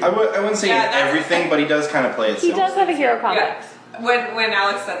world, everything. I wouldn't say Yeah, that's- everything, but he does kind of play it. He similar. does have a hero complex. when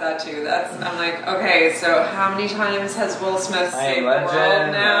Alex said that too, I'm like, okay, so how many times has Will Smith I Am saved the world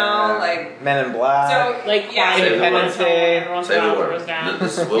Legend, now? Like, Men in Black. so Like yeah, Independence Day. Everyone's Say the mouth word. goes down.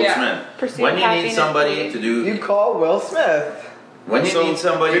 This is Will Yeah. Smith. Pursuit When of you need Happiness, somebody please. to do, You call Will Smith. when you So, need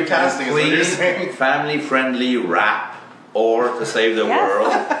somebody good to casting is what you're clean, saying. family-friendly rap or to save the Yes.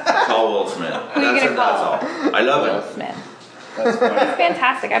 world, call Will Smith. Who are you gonna call? That's all. I love Will it. Smith. That's funny. It's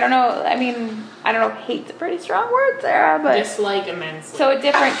fantastic. I don't know. I mean, I don't know. Hate's a pretty strong word, Sarah, but Dislike immensely. so a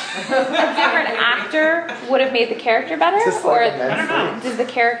different actor would have made the character better, Just or like I don't know. does the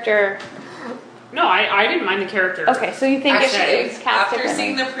character? No, I didn't mind the character. Okay, so you think Actually, it was cast after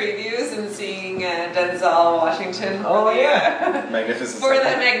seeing differently? the previews and seeing Denzel Washington Oh, for the, yeah. Magnificent. for the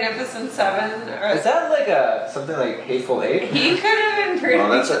Seven. Magnificent Seven, Is that like something like Hateful Eight? he could have been pretty. Oh,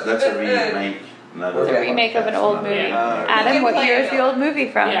 that's a remake. It's a remake of an old movie. Yeah. Adam, what He can year play is the it. old movie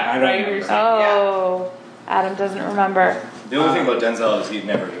from? Yeah, I don't right. remember. Oh, Adam doesn't remember. The only thing about Denzel is he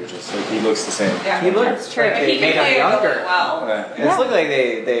never ages. Like he looks the same. Yeah, He looks That's true. like But they he can made play him it really younger. well. Yeah. It's looked like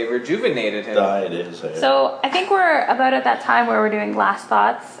they rejuvenated him. It is. So I think we're about at that time where we're doing last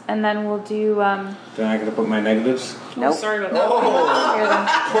thoughts, and then we'll do. Then I gotta put my negatives. Nope. Sorry about that. Oh, Hear them.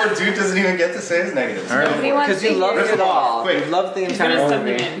 poor dude doesn't even get to say his negatives. All right. Nobody wants Because to you loved hear it all. Quick. You loved the He's gonna entire send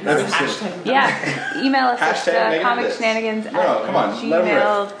them movie. in. That's Hashtag. Yeah, email us at Hashtag negative comicshenanigans list. No, come on, let 'em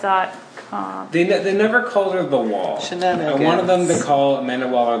rip. gmail.com. They never called her the Wall. Shenanigans. I wanted them to call Amanda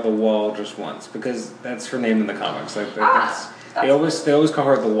Waller the Wall just once because that's her name in the comics. Like they always call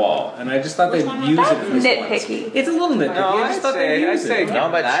her the Wall, and I just thought they'd one use was it that? at least Nitpicky. once. It's a little nitpicky. No, I just I'd thought they'd say- use I'd say it. no. No,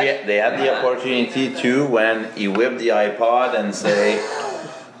 but they had the opportunity to when he whipped the iPod and say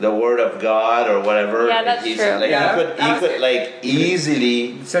the word of God or whatever. Yeah, that's He's- true. Like, Yeah, he that could was like easily.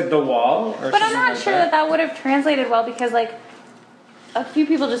 You said the Wall, or But I'm something not like sure that would have translated well because like a few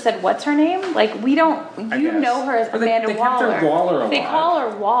people just said, "What's her name?" Like we don't. I You guess. know her as But they Amanda kept her Waller. Waller a They lot. call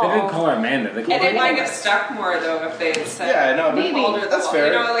her Wall. They didn't call her Amanda. They called And her it might Waller. have stuck more though if they had said. Yeah, I know. Maybe. Called her the That's Wall. fair.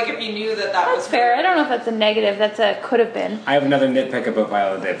 You know, like if you knew that That's was fair. her. I don't know if that's a negative. That's a could have been. I have another nitpick about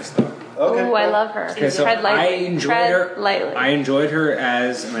Viola Davis though. Okay. Ooh, I love her. Okay, so Tread lightly. I enjoyed Tread her. lightly. I enjoyed her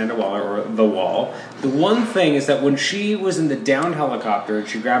as Amanda Waller or the Wall. The one thing is that when she was in the down helicopter and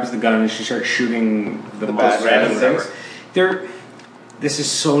she grabs the gun and she starts shooting the The most bad random guys. things, there. This is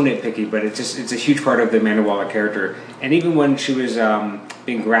so nitpicky, but it's a huge part of the Amanda Waller character. And even when she was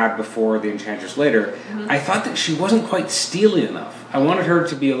being grabbed before the Enchantress later, I thought that she wasn't quite steely enough. I wanted her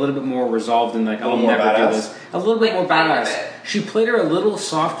to be a little bit more resolved and like, A little I'll more never do badass? this. A little bit Like, more fight a badass. bit. She played her a little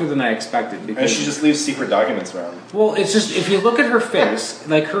softer than I expected because And she just leaves secret documents around. well, it's just if you look at her face,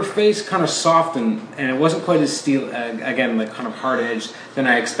 like her face kind of softened, and it wasn't quite as steel. Again, like kind of hard edged than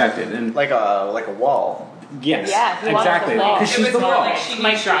I expected. And Like a wall. yes, Yeah, he walks exactly, the wall. because It she's was the more Wall. like she knew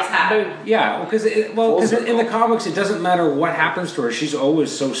Mic she was drop. happy. Boom. Yeah, because in the comics, it doesn't matter what happens to her; she's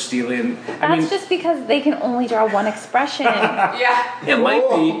always so steely. And I That's mean, just because they can only draw one expression. Yeah. it might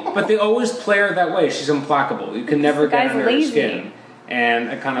be, but they always play her that way. She's implacable. You can never The get guy's under her lazy. skin. And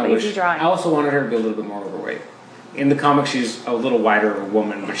I kind of Lazy wish. drawing. I also wanted her to be a little bit more overweight. In the comics, she's a little wider of a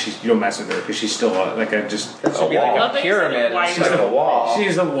woman, but you don't mess with her because she's still like a just. That should be like Love a that you said pyramid wider. instead of a wall.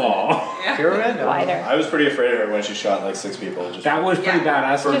 She's a wall. Pyramid? No. Wider. I was pretty afraid of her when she shot like 6 people. Just, That was pretty Yeah.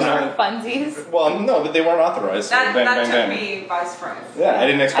 badass. Just That- for funsies. well, no, but they weren't authorized. So That, bang, that bang, took bang. me by surprise. Yeah, I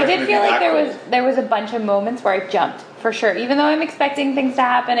didn't expect I her did to be feel like that there was a bunch of moments where I jumped for sure, even though I'm expecting things to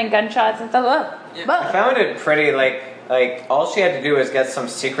happen and gunshots and stuff. I found it pretty like all she had to do was get some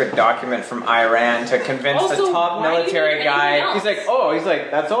secret document from Iran to convince Also, the top why do you military need guy. anything He's like,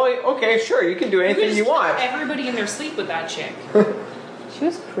 that's all. Okay, sure, you can do You anything could you just want. put everybody in their sleep with that chick. She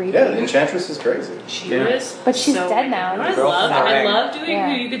was creepy. Yeah, the Enchantress is crazy. She Yeah. was. But she's so dead now. I Girl love. from the I Ring. love doing.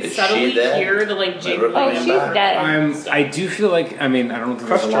 Yeah. You could Is subtly she dead? hear the like jig. Never Oh, Bring she's him back. dead. I do feel like I don't think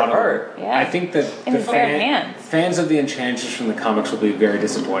Crushed there's a her lot of heart. Yeah. I think that In the his bare hands. fans of the Enchantress from the comics will be very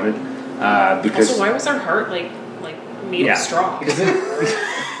disappointed because Also, why was her heart like made Yeah. of straw?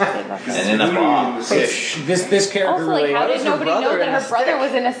 And in a box. this character Also, like, really. how did was her nobody know brother that in her a brother stick?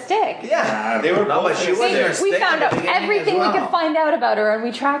 was in a stick? Yeah. They were No, but both she in a wasn't stick. her We stick found at out the beginning everything as we could well. find out about her, and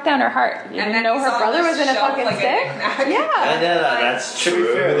we tracked down her heart. You And didn't then know he's her on brother the was in a shelf fucking like a stick? knick-knack. Yeah. That's To be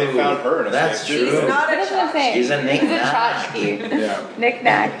true. fair, they found her in a That's stick. true. He's not What a is that saying? He's a He's a knick-knack. tchotchke. Yeah.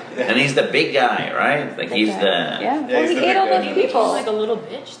 Knick-knack. And he's the big guy, right? Like he's the. Yeah. Well, he's he the ate big all guy. those He's people. like a little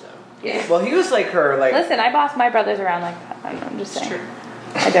bitch though. Yeah. Well, he was like her, like. Listen, I boss my brothers around like that. I don't know, I'm just It's saying. true.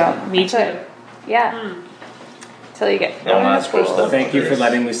 I don't. Me I could. too. Yeah. Till you get Don't thrown in ask the for pool. stuff. Thank you for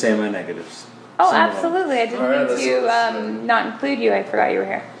letting me say my negatives. Oh, Some of them. absolutely. I didn't All right, mean let's- to not include you. I forgot you were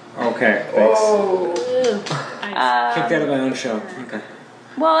here. Okay, thanks. Nice. Kicked out of my own show. Okay.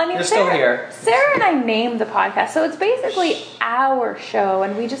 Well, I mean, You're still Sarah, here. Sarah and I named the podcast, so it's basically our show,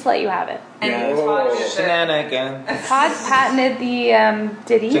 and we just let you have it. And Yeah. Todd did the- Shenanigan. Todd patented the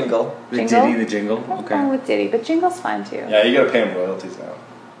Diddy. Jingle. The Jingle? Diddy, the jingle. What's Okay. wrong with Diddy? But Jingle's fine too. Yeah, you gotta pay him royalties now.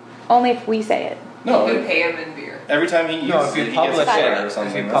 Only if we say it. No, You could pay him in beer. every time he No, uses if you it, he publish gets a it, share or if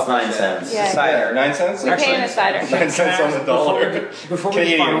something. you That's publish 9 cents. Yeah. yeah, 9 cents. We pay him a cider. 9 cents on the dollar. Before we,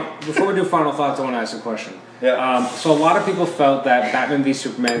 Canadian. before we do final thoughts, I want to ask a question. Yeah. So a lot of people felt that Batman v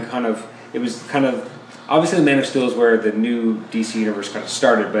Superman obviously the Man of Steel is where the new DC universe kind of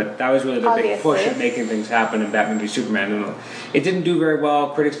started, but that was really the big push Obviously. at making things happen in Batman v Superman. And it didn't do very well.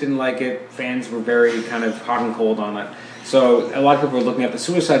 Critics didn't like it. Fans were very kind of hot and cold on it. So a lot of people were looking at the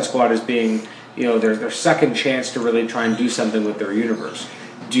Suicide Squad as being, their second chance to really try and do something with their universe.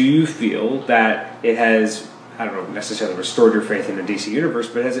 Do you feel that it has, I don't know, necessarily restored your faith in the DC universe,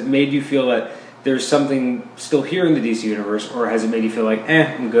 but has it made you feel that there's something still here in the DC universe, or has it made you feel like,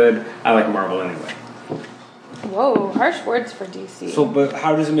 I'm good, I like Marvel anyway? Whoa, harsh words for DC. So, but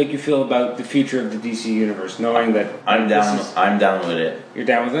how does it make you feel about the future of the DC universe, knowing that I'm down. I'm down with it. You're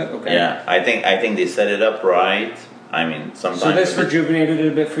down with it? Okay. Yeah, I think they set it up right. I mean, sometimes. So this rejuvenated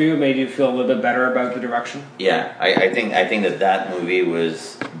it a bit for you, made you feel a little bit better about the direction? Yeah, I think that movie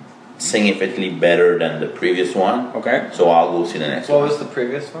was significantly better than the previous one. Okay. So I'll go see the next What one. was the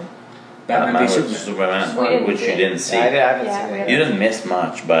previous one? Batman v with Superman. We didn't which see you it. didn't see. I haven't Yeah, seen we it. You didn't miss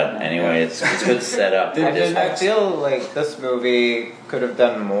much, but anyway, it's good setup. I just I feel like this movie could have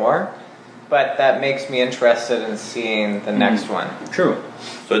done more, but that makes me interested in seeing the next one. True.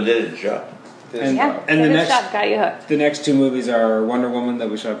 so it did its job. And- yeah, and the Kevin next- Shop got you hooked. The next two movies are Wonder Woman that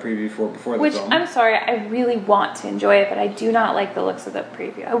we saw a preview for before the Which, film. I'm sorry, I really want to enjoy it, but I do not like the looks of the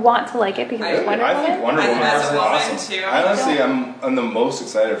preview. I want to like it because it's Wonder I Woman. think Wonder I think Woman as is a woman, awesome. too. I honestly, I'm the most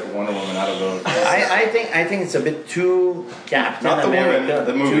excited for Wonder Woman out of those. I think it's a bit too Captain Not the America. woman,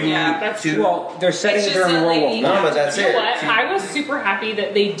 the movie. Too- Yeah, that's too- true. Well, they're setting It's it just during that, World like, War you One. No, but that's You know it. what? I was super happy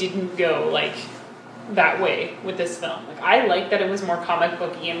that they didn't go that way with this film. Like, I liked that it was more comic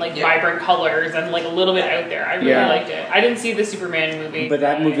booky and Yeah. vibrant colors and a little bit out there. I really Yeah. liked it. I didn't see the Superman movie, But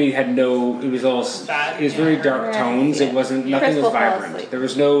that movie had it was all, Bad, it was very yeah. dark tones. It wasn't, nothing Crystal was fell vibrant. asleep. There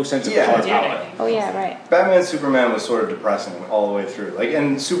was no sense of Yeah. color Yeah. palette. Oh yeah, right. Batman Superman was sort of depressing all the way through.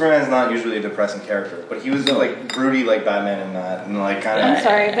 And Superman's not usually a depressing character, but he was broody like Batman in that, and kind I'm of.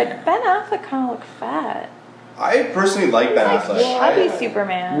 sorry, but Ben Affleck kind of looked fat. I personally like Ben Like Affleck. chubby I-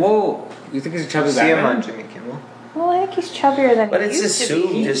 Superman. Whoa. You think he's a chubby See him Batman? on Jimmy Kimmel. Well, I think he's chubbier than But he it's his used to be.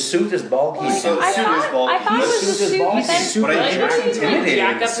 suit. His suit is bulky. Well, So I the suit is thought bulky. it was The a suit is suit, bulky. but then Super But I think Like, it's like, intimidating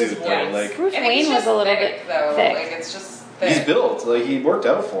jack the up his suit though. voice. Like Bruce I think Wayne it's was just a little thick, bit though. thick. Like it's just thick. he's built. He worked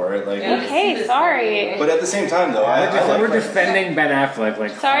out for it. Yeah. Okay, This sorry. movie. But at the same time though, I We're like defending Ben Affleck.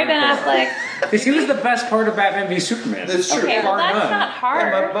 Sorry, Ben Affleck. Because he was the best part of Batman v Superman. That's true. Okay, well Bar that's none. not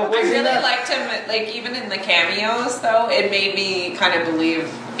hard. but I wasn't really that- liked him, even in the cameos, though. It made me kind of believe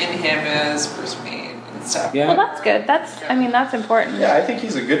in him as Bruce Wayne and stuff. Yeah. Well, that's good. That's important. Yeah, I think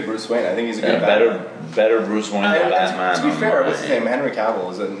he's a good Bruce Wayne. I think he's a good Yeah, Batman. better Bruce Wayne than Batman. To be on fair, my what's his end. name? Henry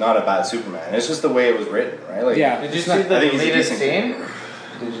Cavill is not a bad Superman. It's just the way it was written, right? Yeah. Did you It's see not- the I think he's a deleted decent- scene?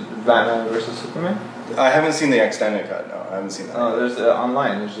 Batman versus Superman? I haven't seen the extended cut. No, I haven't seen that. Oh, there's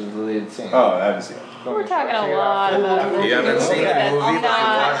online. There's a deleted scene. Oh, I haven't seen it. We're talking a lot about this. You haven't seen the That's movie, but you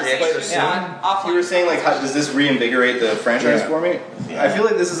not- watched the extra scene. Offline. You were saying how does this reinvigorate the franchise Yeah. for me? I feel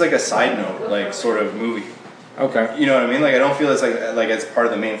like this is like a side note, sort of movie. Okay. You know what I mean? I don't feel it's like it's part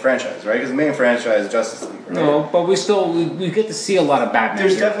of the main franchise, right? Because the main franchise is Justice League. Right? No, but we get to see a lot of Batman.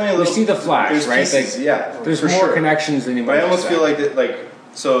 There's here. definitely a little. We see the Flash, there's right? pieces, yeah, There's for more sure. connections than you might But I almost feel expect. like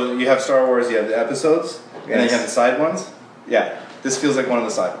so you have Star Wars, you have the episodes, and then you have the side ones. Yeah, this feels like one of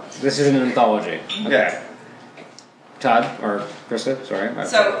the side ones. This is an anthology. Okay. Yeah. Todd or Krista, sorry.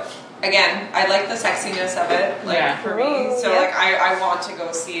 So, again, I like the sexiness of it, Yeah. for me. Ooh, So, yeah. I want to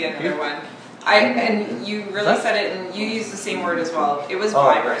go see another one. And you really said it, and you used the same word as well. It was Oh,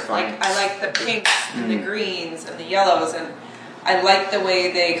 vibrant. that's fine. I like the pinks and the greens and the yellows, and I like the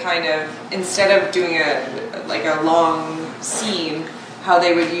way they kind of, instead of doing a long scene, how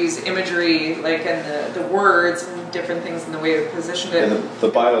they would use imagery, and the words and different things and the way they positioned it. And the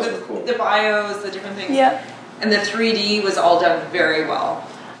bios were cool. The bios, the different things. Yeah. And the 3D was all done very well.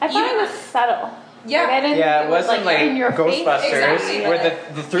 I thought Even- it was subtle. Yeah. I didn't Yeah, think it wasn't like in your face. Ghostbusters, Exactly. where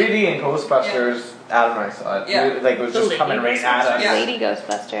the 3D in Ghostbusters, Adam and I saw it. Yeah. It was just The coming lady right at us. Yeah. Lady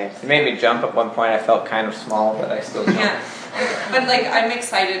Ghostbusters. It made me jump at one point. I felt kind of small, but I still jumped. Yeah. But I'm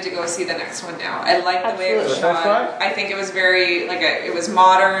excited to go see the next one now. I like the way it was Absolutely. shot. I think it was very it was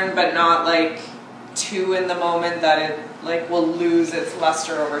modern, but not too in the moment that it will lose its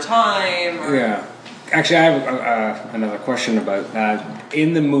luster over time. Or, Yeah. Actually, I have another question about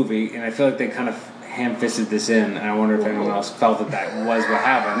in the movie, and I feel like they kind of ham-fisted this in, and I wonder if anyone else felt that was what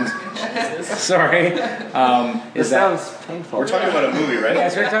happened. Sorry. It sounds painful. We're talking about a movie, right?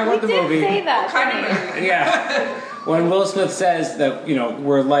 Yes, we're talking about the did movie. say that. Kind of movie. Yeah. When Will Smith says that,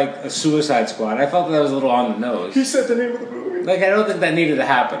 we're like a Suicide Squad, I felt that was a little on the nose. He said the name of the movie. Like, I don't think that needed to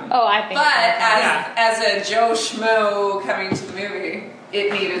happen. Oh, I think. But as a Joe Schmo coming to the movie,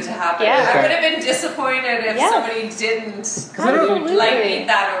 it needed to happen. Yeah. I would have been disappointed if Yes. somebody didn't Absolutely. beat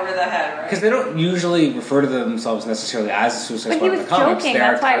that over the head, right? Because they don't usually refer to themselves necessarily as a Suicide But Squad he in was the comics. joking. They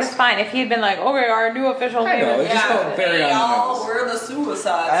That's are why it was cast- fine. If he'd been like, "Okay, our new official I name know, is," it just felt very they on the all nose. were the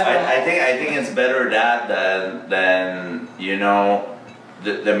suicides. I think it's better that than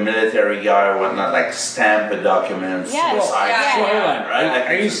the military guy or whatnot, like stamp a document. Yes. suicide Yeah. squad, Hold on. right? Like,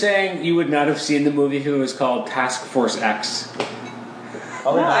 Are you saying you would not have seen the movie if it was called Task Force X?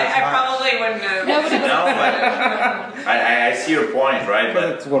 Probably not. I probably wouldn't have. Nobody would. No, but I see your point, right? But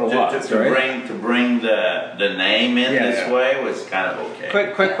that's what it was, right? to bring the name in Yeah, this yeah. way was kind of okay.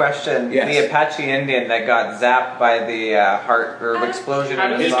 Quick question. Yes. The Apache Indian that got zapped by the heart or explosion How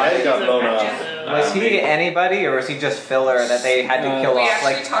in did his His he head eye. got use blown a off. magic? Was he anybody or was he just filler that they had to kill We off?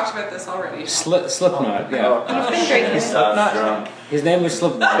 actually Like, talked about this already. Slipknot, yeah. He's been drinking. Drunk. His name was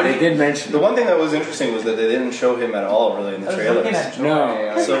Slipknot, but they did mention The one thing that was interesting was that they didn't show him at all, really, in the trailers.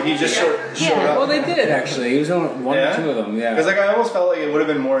 No. So he just showed Yeah. up. Well, they did actually. He was on one Yeah? or two of them, yeah. Because I almost felt like it would have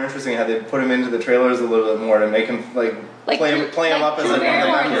been more interesting had they put him into the trailers a little bit more to make him play him up as Drew like one of the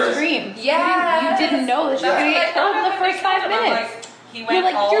Barrymore in members. Scream. Yes. You didn't know that she was going to get killed in the first 5 minutes. You're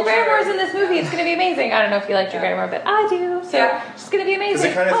like, Drew Barrymore's in this movie. It's going to be amazing. I don't know if you like Drew Barrymore, but I do. So Yeah. it's going to be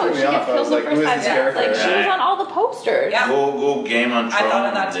amazing. it kinda threw me she off. gets I was killed in like, the who first is 5 this minutes. character? Like she was Yeah. on all the posters. Yeah. Go Game on I thought of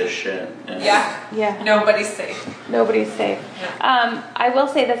Thrones that this too. shit. Yeah. Yeah. Nobody's safe. Nobody's safe. I will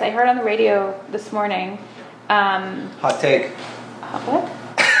say this. I heard on the radio this morning. hot take. What?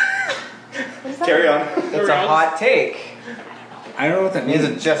 What is that? Carry on. It's a hot take. I don't know what that It means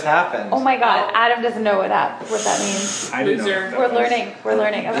means. it just happened. Oh my God, Adam doesn't know what that means. I didn't know. Loser. what that We're was. learning. We're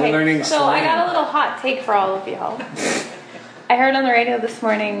learning. Okay. We're learning So I slang. got a little hot take for all of y'all. I heard on the radio this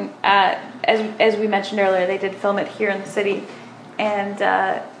morning, as we mentioned earlier, they did film it here in the city, and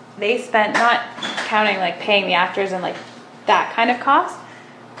they spent, not counting like paying the actors and like that kind of cost,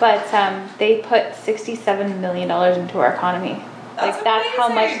 but they put $67 million into our economy. That's That's how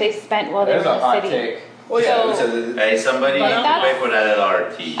much amazing. they spent while they There's were a in the hot city. take. Well, yeah. So- it was Hey, somebody But needs to that's- pay for that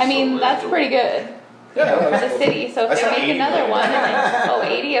LRT. I mean, so that's let's pretty do it. good. For the city, so I if they said make 80 another one, and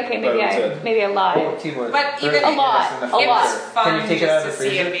 80, okay, maybe I lied. Teamwork. But even A lot, in the a It lot. was fun Can you take it out just of to the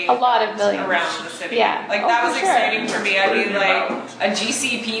see it freezer? being A lot of millions. around the city. Yeah. Like Oh, that for was sure. exciting for me. I'd Put it be in your like mouth. a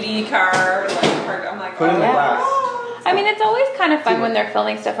GCPD car. I'm like, Put it in the Yeah. glass. I mean, it's always kind of fun when they're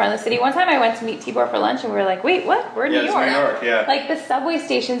filming stuff around the city. One time I went to meet Tibor for lunch and we were like, wait, what? We're in Yeah, New it's York. New York, yeah. Like the subway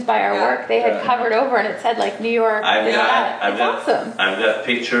stations by our Yeah. work, they had Yeah. covered over and it said like New York. I've this, got, that. I've It's got, awesome. I've got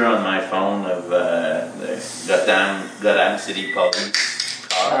picture on my phone of the Gotham City Police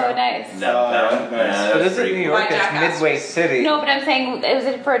car. Oh, nice. Downtown. nice. Yeah, But that's is it pretty New cool. York? Why It's Jackass? Midway City. No, but I'm saying, it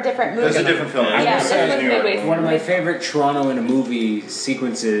was for a different movie. It's a different film. Yeah, this It's was New York. Midway. One of my favorite Toronto in a movie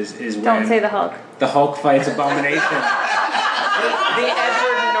sequences is when Don't say the Hulk. the Hulk fights Abomination. The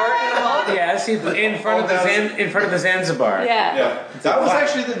Edward Norton Hulk? Yes, in front of the Zanzibar. Yeah. Yeah, that was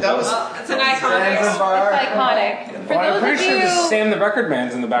actually that was. Well, it's an iconic. Zanzibar. It's iconic. For Well, I'm those pretty of sure you Sam the Record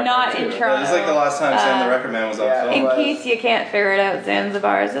Man's in the background not too. in That Toronto, was like the last time Sam the Record Man was on yeah. film. in was. case you can't figure it out,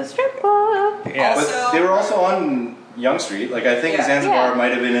 Zanzibar is a strip club. Yeah. But they were also on Young Street. Like I think Yeah. Zanzibar Yeah.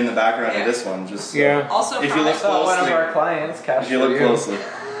 might have been in the background Yeah. of this one. Just Yeah. Also, If you look prominently- One of closely. our clients, Cash If you look for closely.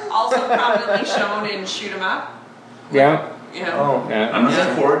 also prominently shown in Shoot 'Em Up. Yeah. You know. Oh. Yeah. I'm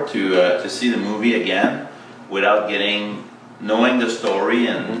looking forward to see the movie again without knowing the story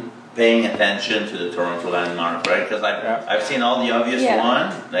and paying attention to the Toronto landmark, right? Because I've seen all the obvious Yeah.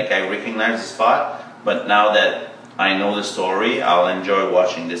 one, like I recognize the spot, but now that I know the story, I'll enjoy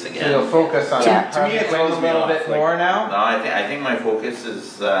watching this So you'll again. focus on Yeah. To me, Harley it Quinn throws a me little off, bit like- more now. No, I think my focus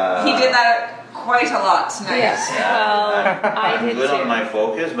is. He did that quite a lot tonight. Yes. Well, I I'm did good on too. my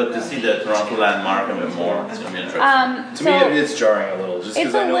focus, but to see the Toronto landmark a bit more, it's gonna be interesting. To So me, it's jarring a little, just It's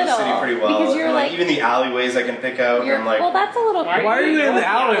because I a know the city little, pretty well. because you're and, like- even the alleyways I can pick out. you're, I'm like, well, that's a little. Why are you in the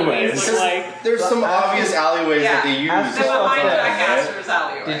alleyways? Look like there's some obvious alleyways Yeah. that they use. Ask They're behind Okay. Jack Astor's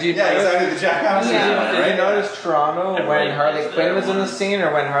alleyway. Did you Yeah, notice, exactly. The Jack Astor's Yeah. one, did you right? notice Toronto when Everybody Harley knows Quinn that was in the one. scene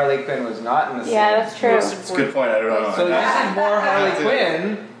or when Harley Quinn was not in the scene? Yeah, that's true. It's a good point. I don't know. So you That- see more Harley That's it.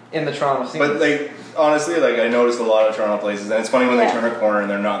 Quinn in the Toronto scene. But like honestly, like I noticed a lot of Toronto places, and it's funny when Yeah. they turn a corner and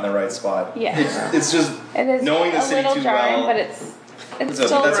they're not in the right spot. Yeah. It's just It is knowing the a city little too jarring, well. but it's It's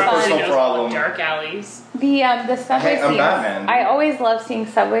That's a so personal fun. Knows all problem. the dark alleys. The subway Hey, I'm scenes. Batman. I always love seeing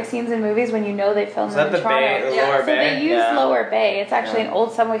subway scenes in movies when you know they filmed Is them that in the Toronto. bay, the Yeah. lower So bay? they use Yeah. Lower Bay. It's actually Yeah. an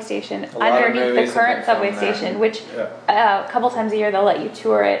old subway station A lot of underneath the movies have current been subway filmed there. station, which a couple times a year they'll let you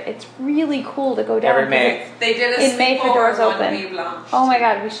tour it. It's really cool to go down. Every 'cause May. it's- They did a In May for sleepover doors on open. Nuit Blanche. Oh my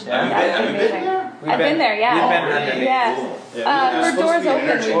god, we should Yeah. do that. Have It'd you be been amazing. We've I've been there, yeah. We've been underneath. Yeah. Cool. Yeah, For there's supposed to Doors be an Open,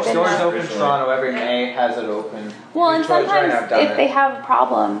 interchange we've been Doors there. Open originally. Toronto every May has it open. Well, and Detroit Joint sometimes have done if it. they have a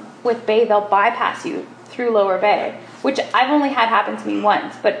problem with Bay, they'll bypass you through Lower Bay, which I've only had happen to me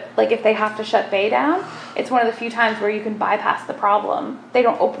once. But like if they have to shut Bay down, it's one of the few times where you can bypass the problem. They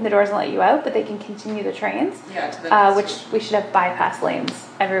don't open the doors and let you out, but they can continue the trains. Yeah, to the next Which we should have bypass lanes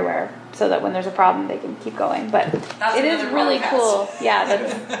everywhere, so that when there's a problem, they can keep going. But That's it is another really podcast. cool. Yeah,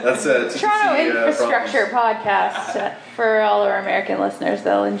 that's That's Toronto Infrastructure Podcast for all our American listeners.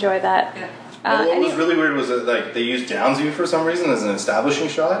 They'll enjoy that. Yeah. What was Any- really weird was that like they used Downsview for some reason as an establishing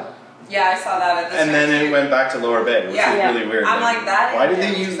shot, Yeah, I saw that at the and then show, it too. went back to Lower Bay, which Yeah. is really weird. I'm like, that Why did they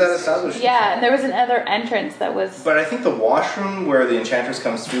is- use that establishing? Yeah, and there was another entrance that was. But I think the washroom where the Enchantress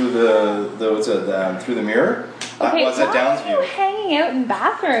comes through through the mirror, that Okay, was at why are you Downsview. hanging out in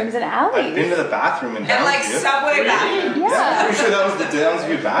bathrooms and I've been alleys? to the bathroom in And like Downsview. subway bathrooms. I'm Yeah, pretty sure that was the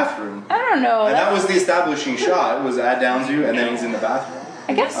Downsview bathroom. I don't know. And that That's- was the establishing shot. Was at Downsview, and then he's in the bathroom.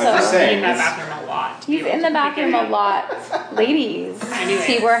 I guess I'm just so. saying. In that it's- bathroom a lot. He's in the bathroom a lot, ladies. Anyways.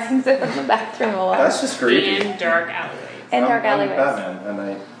 He hangs out in the bathroom a lot. That's just creepy. In dark alleyways. And dark I'm alleyways. Batman,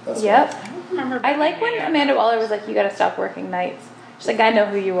 and that's Yep. Remember I like when Amanda Waller was like, "You got to stop working nights." She's like, "I know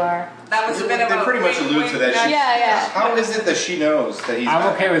who you are." That was a bit They of a pretty much wink, allude to wink, that. nudge. Yeah, yeah. How is it that she knows that he's? I'm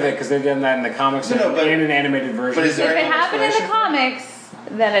Batman? okay with it because they've done that in the comics No, and but- in an animated version. but is there If it any happened in the explanation? comics,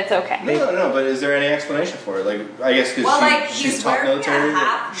 then it's okay. No. But is there any explanation for it? Like, I guess because Well, like she's he's top wearing military. a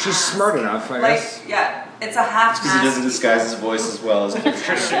hat. She's smart enough, I Like, guess. yeah, it's a half Because he doesn't disguise his voice as well as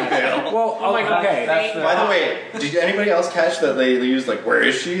Christian Bale. Well, Oh my god. okay. That's the- By the way, did anybody else catch that they used like "Where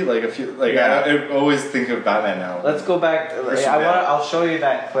is she?" Like a few, like Yeah. I always think of Batman now. Let's go back. Christian I want. Bale. I'll show you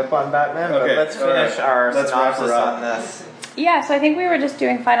that clip on Batman, Okay, but let's all finish right. our Let's wrap her synopsis up. on this. Yeah, so I think we were just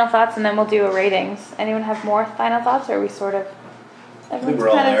doing final thoughts, and then we'll do a ratings. Anyone have more final thoughts, or are we sort of? Everyone's we're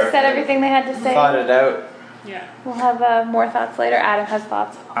all kind of there. said everything they had to say. Thought it out. Yeah. We'll have more thoughts later. Adam has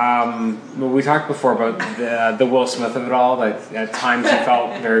thoughts. Well, we talked before about the Will Smith of it all. Like at times he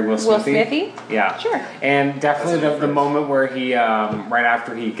felt very Will Will Smithy. Smithy? Yeah. Sure. And definitely the moment where he, right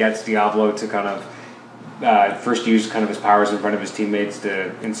after he gets Diablo to kind of first use kind of his powers in front of his teammates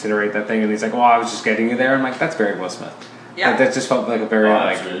to incinerate that thing, and he's like, "Well, I was just getting you there." I'm like, "That's very Will Smith." Yeah. Like, that just felt like a very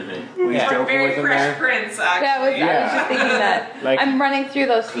like when he's Yeah. joking Very with him Fresh there. Prince, Yeah, I was actually. just thinking that. Like- I'm running through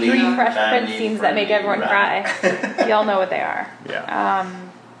those three Clean, Fresh Prince shiny, scenes that make everyone cry. friendly, Y'all know what they are. Yeah.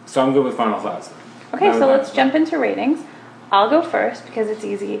 So I'm good with final thoughts. Okay, That so was let's my- jump into ratings. I'll go first because it's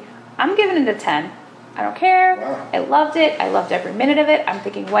easy. I'm giving it a 10. I don't care. Wow. I loved it. I loved every minute of it. I'm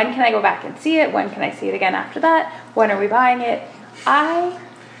thinking, when can I go back and see it? When can I see it again after that? When are we buying it? I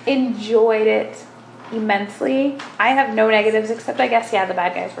enjoyed it immensely. I have no negatives except, I guess, yeah, the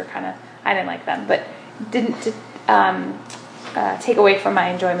bad guys were kind of, I didn't like them, but didn't take away from my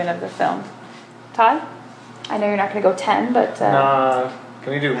enjoyment of the film. Todd? I know you're not going to go 10, but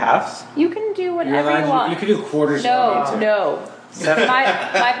Can we do halves? you can do You're whatever allowed you to- want. you could do quarters. No, if you need to. no. Seven. My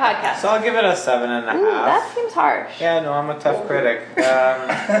podcast. So I'll give it a 7.5. Ooh, that seems harsh. Yeah, no, I'm a tough critic.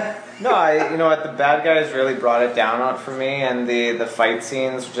 No, you know what? The bad guys really brought it down for me, and the fight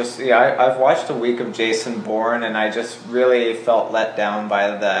scenes. Just I've watched a week of Jason Bourne, and I just really felt let down by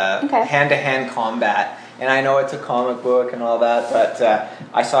the Okay. hand-to-hand combat. And I know it's a comic book and all that, but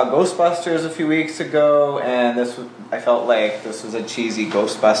I saw Ghostbusters a few weeks ago, and I felt like this was a cheesy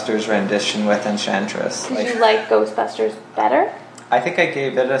Ghostbusters rendition with Enchantress. Did you like Ghostbusters better? I think I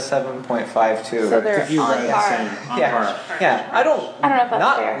gave it a 7.52. So they're If you on read the par. same on yeah, par. yeah. I don't I don't know if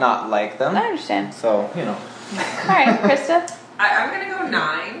that's fair. not like them. I understand. So All right, Krista. I'm gonna go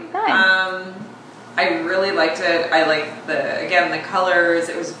 9. 9. I really liked it. I liked the colors.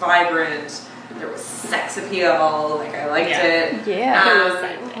 It was vibrant. There was sex appeal. Like I liked Yeah. it.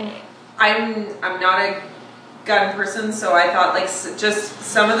 Yeah. I'm not a gun person, so I thought like just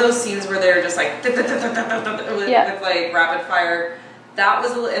some of those scenes where they're just like with like rapid fire. That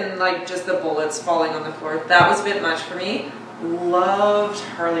was and like just the bullets falling on the floor. That was a bit much for me. Loved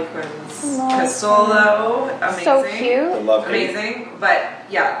Harley Quinn's Love pistol though. Amazing. So cute. Love it. Amazing, but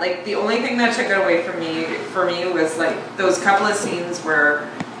yeah, like the only thing that took it away from me was like those couple of scenes where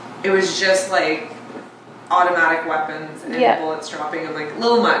it was just like automatic weapons and Yeah. bullets dropping. I'm like a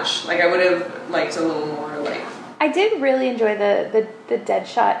little much. Like I would have liked a little more. Like I did really enjoy the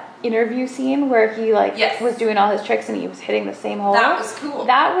Deadshot interview scene where he like Yes. was doing all his tricks and he was hitting the same hole. That was cool.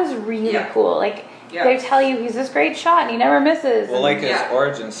 That was really Yeah. cool. Like Yeah. they tell you he's this great shot and he never misses. Well, and- like his Yeah.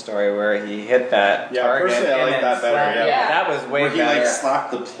 origin story where he hit that Yeah, target. personally, I and like then that better, slammed- yeah. That was way Where he better. like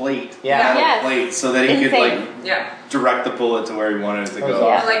slapped the plate, Yeah. metal Yes. plate, so that he could Insane. like Yeah. direct the bullet to where he wanted it to That was go.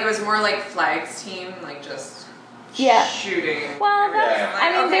 Yeah. And, like it was more like Flag's team, like just Yeah. shooting. Well, that's, Yeah.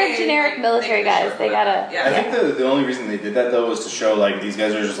 I mean, they're Okay, generic like, military make the guys. short They clip. gotta. Yeah. I think the only reason they did that though was to show like these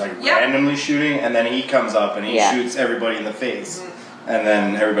guys are just like Yep. randomly shooting, and then he comes up and he Yeah. shoots everybody in the face, and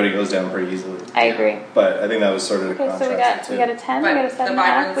then everybody goes down pretty easily. I agree. But I think that was sort of the Okay, contrast. so we got a 10, we got a But the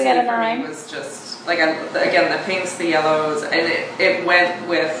 7.5, we got a vibrancy for me 9. was just like again the pinks, the yellows, and it went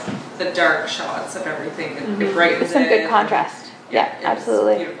with the dark shots of everything. It brightens Some it. good contrast. Yeah, it was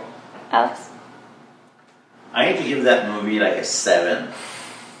absolutely. Beautiful. Alex? I need to give that movie like a 7.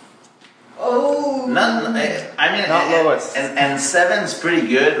 Oh. Not, I mean, Not lowest. And 7's pretty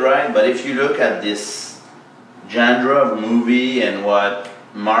good, right? But if you look at this genre of movie and what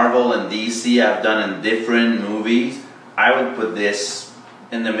Marvel and DC have done in different movies, I would put this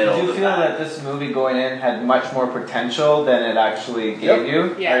in the middle Did of you the feel pack. that this movie going in had much more potential than it actually gave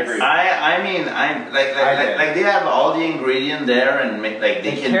you? Yes. I agree. I mean, I did. like they have all the ingredient there, and like they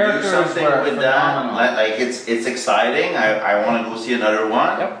The can do characters something were with that. phenomenal. Like it's exciting. I want to go see another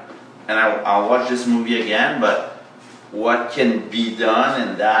one. Yep. And I'll watch this movie again. But what can be done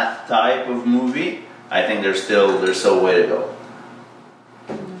in that type of movie? I think there's still way to go.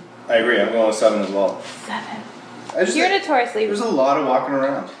 I agree. I'm going with 7 as well. 7. I just You're notoriously. there's a lot of walking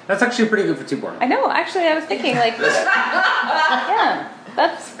around. That's actually pretty good for Tuborg. I know, actually, I was thinking, like, yeah,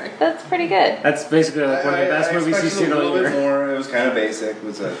 that's pretty good. That's basically like one of the best movies you've expected seen a all little bit year. more. It was kind of basic.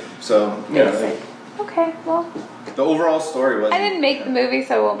 Was it? So you know, Basic. Okay, well, the overall story wasn't. I didn't make the movie,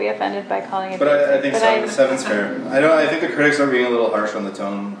 so I won't be offended by calling it But I basic. think seven's fair. I think the critics are being a little harsh on the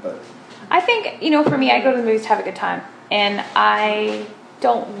tone, but I think, for me, I go to the movies to have a good time, and I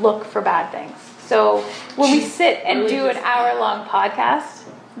don't look for bad things. So when we sit and really do an just- hour-long podcast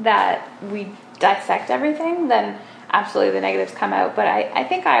that we dissect everything, then absolutely the negatives come out. But I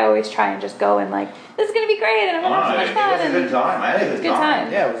think I always try and just go and like, this is going to be great, and I'm going to have so much it fun. was a and good time. I had a it's good a good time.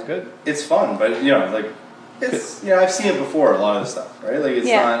 time. Yeah, it was good. it's fun. But it's I've seen it before. A lot of the stuff, right? Like it's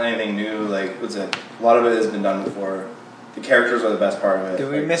Yeah. not anything new. Like what's it? A lot of it has been done before. The characters are the best part of it. Did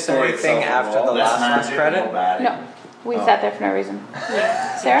we Like, miss the story anything itself after the overall. Let's last not one's do credit? no bad. No, we sat there for no reason.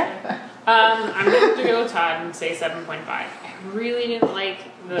 Sarah? I'm gonna have to go with Todd and say 7.5. I really didn't like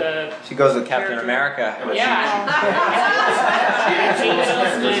the. She goes with Captain Character. America. Yeah. I hate Will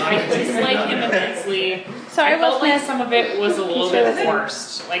Smith. I dislike him immensely. Sorry, I felt Will like Smith. some of it was a little Sure, bit listen.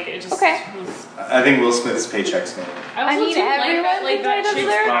 forced. Like it just Okay. was. I think Will Smith's paycheck's made. I also mean, didn't everyone's like that entitled to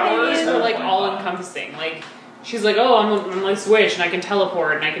chick's their powers opinion. were like all encompassing. Like she's like, oh, I'm like Swish and I can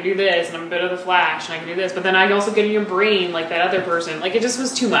teleport and I can do this and I'm a bit of the Flash and I can do this, but then I also get in your brain like that other person. Like it just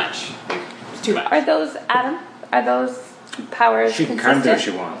was too much. Like, it was too much. Are those, Adam, are those powers She can consistent? kind of do what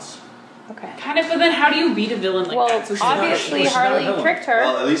she wants. Okay. Kind of, but then how do you beat a villain like Well, that? So she's not- obviously she's not a Harley villain. tricked her.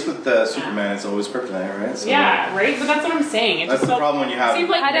 Well, at least with Superman, it's always kryptonite, right? So Yeah, right. But that's what I'm saying. It That's just the felt, problem when you have- Seemed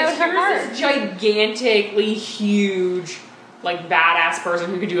like Hide out her here's this gigantically huge, like badass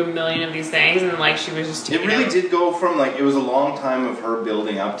person who could do a million of these things, and like she was just. It taking really out- did go from like it was a long time of her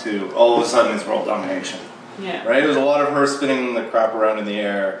building up to all of a sudden it's world domination, Yeah. right? It was a lot of her spinning the crap around in the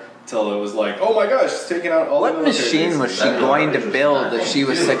air till it was like, oh my gosh, she's taking out all What the military machine bases. was she going to build if she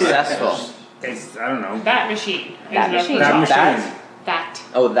was successful? It's, I don't know. That machine. That Is it machine. up That the machine. top? That.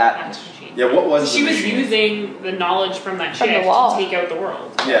 Oh, That that. machine. Yeah, what was She the was machine? using the knowledge from that From the chick wall. to take out the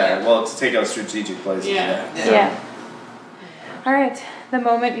world. Yeah, well, to take out strategic places. Yeah. Yeah. All right. The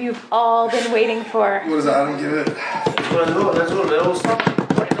moment you've all been waiting for. What does Adam give it? Let's do a little something.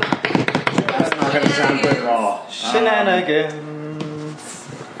 That's not going to sound good at all. Shenanigans.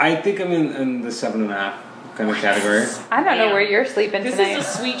 I think I'm in the 7.5 kind of category. I don't know Damn. where you're sleeping This tonight. is a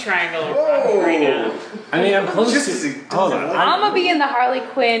sweet triangle Whoa. right now. I mean, I'm close Just to. 'cause he Hold doesn't on. like I'm gonna be in the Harley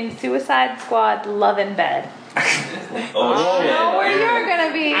Quinn Suicide Squad love in bed. Oh I know where shit. you're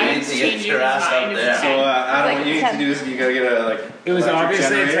gonna be. I'm need to get changing your his ass mind up as there. a So, 10. Adam, Like what you need 10. to do is you gotta get a like. It was electric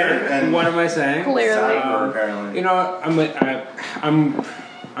obviously a generator 10. and What am I saying? Clearly. Cyber, apparently. You know,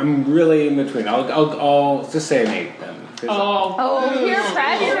 I'm really in between. I'll just say an 8 then. 'Cause Oh, peer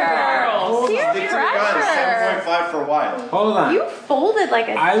pressure. Peer Stick to the gun. pressure. 7.5 for a while. Hold on. You folded like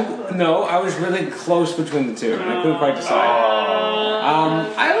a. I was really close between the two, and I couldn't quite decide.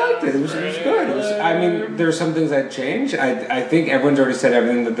 I liked it. It was good. I mean, there are some things I'd change. I think everyone's already said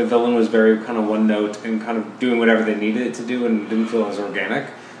everything, that the villain was very kind of one note and kind of doing whatever they needed it to do, and didn't feel as organic.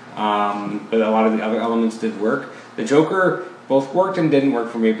 But a lot of the other elements did work. The Joker, both worked and didn't work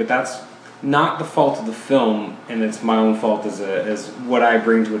for me, but that's not the fault of the film, and it's my own fault as what I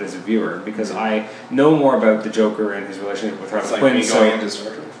bring to it as a viewer, because I know more about the Joker and his relationship with Harley It's like Quinn. me going into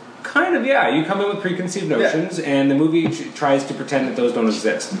Star Trek. Kind of, yeah. You come in with preconceived notions, and the movie tries to pretend that those don't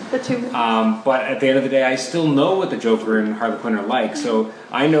exist. The two. But at the end of the day, I still know what the Joker and Harley Quinn are like. So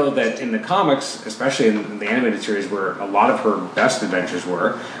I know that in the comics, especially in the animated series, where a lot of her best adventures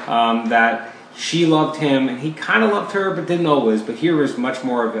were, that she loved him, and he kind of loved her, but didn't always. But here was much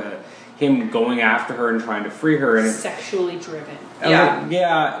more of him going after her and trying to free her. And Sexually driven.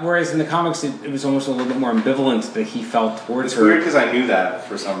 Yeah. Whereas in the comics, it was almost a little bit more ambivalent that he felt towards It's her. weird because I knew that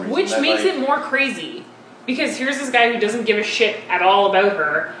for some reason. Which that, makes like, it more crazy. Because here's this guy who doesn't give a shit at all about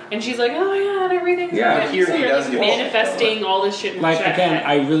her, and she's like, oh my god, everything's Yeah, good. here So he you're, does like, give a shit, manifesting all this shit in Like, his head. again,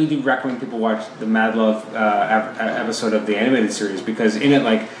 I really do recommend people watch the Mad Love episode of the animated series, because in it,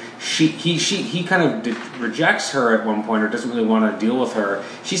 like, he kind of rejects her at one point, or doesn't really want to deal with her.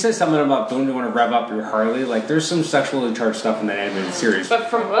 She says something about, don't you want to rev up your Harley? Like, there's some sexually charged stuff in that animated series.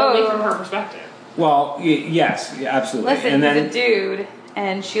 But only from her perspective. Well, yes, yeah, absolutely. Listen, and then, he's a dude,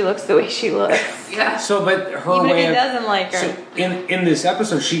 and she looks the way she looks. Yeah. so, but her Even if way he of, doesn't like her. So in this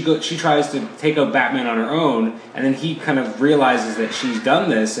episode, she tries to take out Batman on her own, and then he kind of realizes that she's done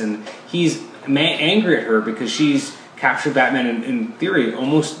this, and he's angry at her because she's captured Batman, in theory,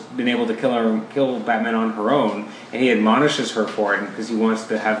 almost been able to kill Batman on her own, and he admonishes her for it because he wants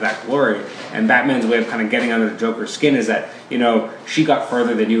to have that glory. And Batman's way of kind of getting under the Joker's skin is that, she got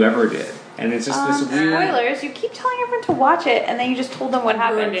further than you ever did. And it's just this weird... Spoilers, you keep telling everyone to watch it, and then you just told them what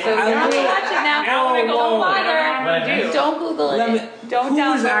happened. So you have to watch it now. Now I wanna go Don't watch it. bother. Don't Google it. Don't Who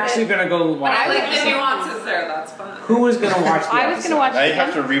download is actually it. going to go watch I it? like the nuances there. That's fun. Who is going to watch the I was going to watch Now it you have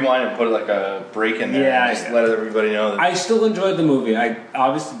again. to rewind and put like a break in there and just let everybody know that. I still enjoyed the movie.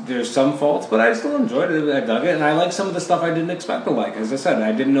 Obviously there's some faults, but I still enjoyed it. I dug it, and I like some of the stuff I didn't expect to like. As I said,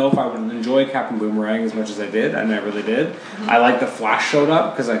 I didn't know if I would enjoy Captain Boomerang as much as I did, and I really did. I like the Flash showed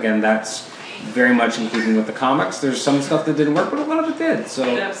up, because again, that's very much in keeping with the comics. There's some stuff that didn't work, but a lot of it did. So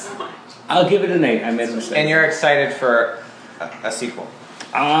I'll give it an 8. I made a mistake. And you're excited for a sequel?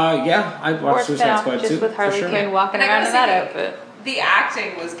 Yeah, I'd Or watch Suicide spin-off Squad just 2. with Harley for sure. Quinn walking And I around in gotta that say, outfit. The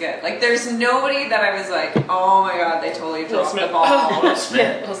acting was good. Like, there's nobody that I was like, oh my god, they totally Will dropped the Smith. ball. Will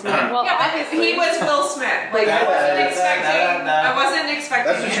Smith. Will Smith. Well, Yeah, but obviously. he was Will Smith. Like, I wasn't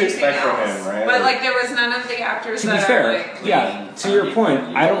expecting That's what you anything expect from else. him, right? But like, there was none of the actors To be that fair, are like, yeah, to your point,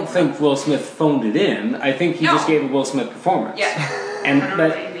 I don't think Will Smith phoned it in. I think he No. just gave a Will Smith performance. Yeah. And I don't know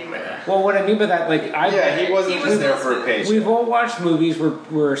but what you mean by that. well, what I mean by that, like he wasn't He just was there Will for a Smith. page. we've all watched movies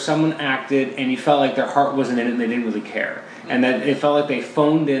where someone acted and you felt like their heart wasn't in it and they didn't really care. And that it felt like they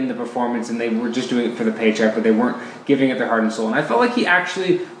phoned in the performance and they were just doing it for the paycheck, but they weren't giving it their heart and soul. And I felt like he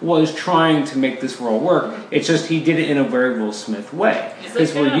actually was trying to make this role work. It's just he did it in a very Will Smith way. He's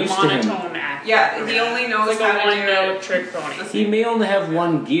Because like we're a used to him. monotone actor. yeah, he only knows He's like a how to do one-note it. trick pony. He may only have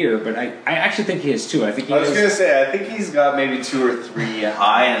one gear, but I actually think he has two. I think he I was has... gonna say, I think he's got maybe 2 or 3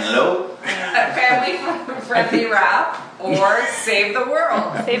 High and low. A family rap or save the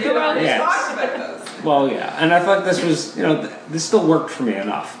world. Save the world. We Yes. talked about those. Well, yeah, and I thought this was, this still worked for me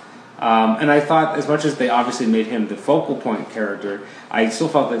enough. And I thought, as much as they obviously made him the focal point character, I still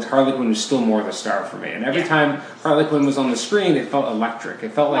felt that Harley Quinn was still more the star for me. And every time Harley Quinn was on the screen, it felt electric.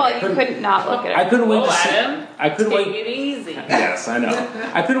 It felt like Well, you couldn't not look at I it. couldn't wait Oh, to see. Adam, I couldn't take wait. it easy. Yes, I know.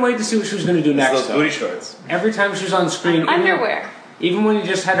 I couldn't wait to see what she was going to do It's next. those though. booty shorts. Every time she was on screen, Underwear. Even when you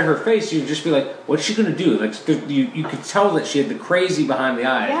just had her face, you'd just be like, "What's she gonna do?" Like you could tell that she had the crazy behind the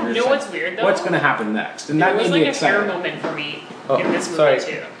eyes. Yeah. And You you're know just what's weird, though? What's gonna happen next? And There that was made like me a hair excited. moment for me Oh, in this movie sorry.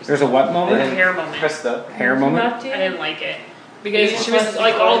 too. There's a what A moment? hair moment. Krista. Hair moment. I didn't like it. Because she was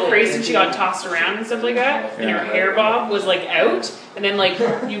like all crazy and she got tossed around and stuff like that. And her hair bob was like out. And then like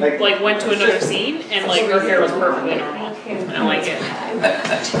you like went to another scene and like her hair was perfectly normal. I don't like it.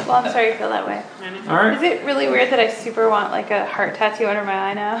 Well, I'm sorry you feel that way. All right. Is it really weird that I super want like a heart tattoo under my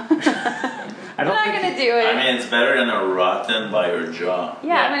eye now? I I'm don't not think gonna do it. I mean, it's better than a rotten by your jaw.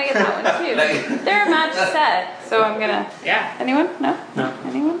 Yeah, I'm gonna get that one too. They're a match set, so I'm gonna. Yeah. Anyone? No? No.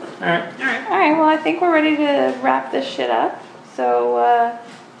 Anyone? All right. Alright. Alright, well, I think we're ready to wrap this shit up. So,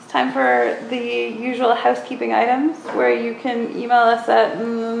 it's time for the usual housekeeping items where you can email us at. Do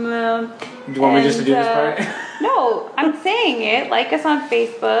you want me just to do this part? No, I'm saying it. Like us on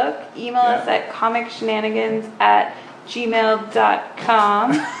Facebook. Email us Yeah. at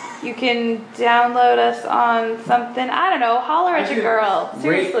comicshenanigans@gmail.com. You can download us on something. I don't know. Holler at your girl.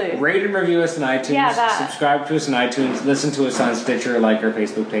 Seriously. Rate and review us on iTunes. Yeah, that. Subscribe to us on iTunes. Listen to us on Stitcher, like our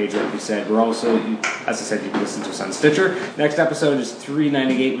Facebook page, like we said. We're also, as I said, you can listen to us on Stitcher. Next episode is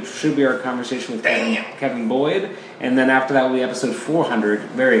 398, which should be our conversation with Kevin Boyd. And then after that will be episode 400.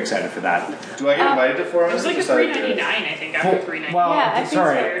 Very excited for that. Do I get invited to 400? It was like a $3.99, I think, after $3.99. Well, Yeah, I think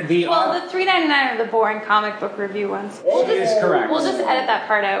sorry. so. The Well, the $3.99 are the boring comic book review ones. is correct. We'll just edit that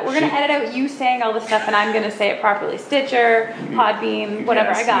part out. We're gonna edit out you saying all the stuff, and I'm gonna say it properly. Stitcher, Podbean, whatever.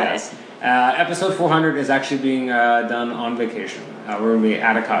 Yes, I got yes. it. Episode 400 is actually being done on vacation. We're going to be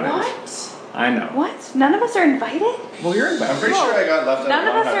at a cottage. What? I know. What? None of us are invited? Well, you're I'm invited. pretty sure I got left out None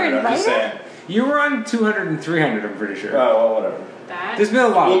of us are 100. I'm just invited? saying. You were on 200 and 300, I'm pretty sure. Oh, well, whatever. That There's been a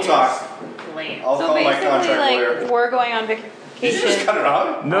lot. We'll talk. lame. I'll So call my basically, contract lawyer. like, we're going on Did you just vacation. cut it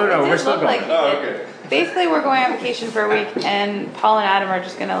off? No, It we're did still look going. like you Oh, did. okay. Basically, we're going on vacation for a week, and Paul and Adam are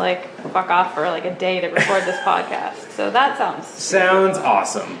just gonna like fuck off for like a day to record this podcast. So that sounds. Sounds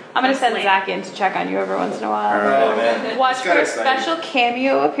awesome. I'm gonna send Zach in to check on you every once in a while. Oh, man. Watch It's for kinda a exciting. special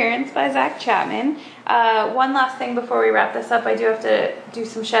cameo appearance by Zach Chapman. One last thing before we wrap this up, I do have to do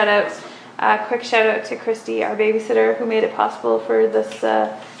some shout outs. Quick shout out to Christy, our babysitter, who made it possible for this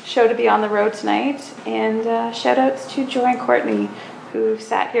show to be on the road tonight. And shout outs to Joy and Courtney, who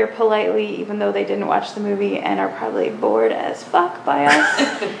sat here politely, even though they didn't watch the movie and are probably bored as fuck by us.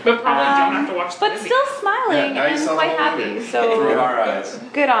 But probably don't have to watch the But movie. still smiling Yeah, now you and saw the quite whole happy. movie. So Through our eyes.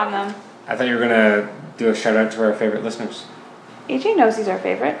 good on them. I thought you were going to do a shout out to our favorite listeners. AJ knows he's our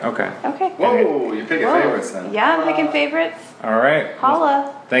favorite. Okay. Okay. Whoa, you're picking Whoa. favorites then. Yeah, I'm picking favorites. All right.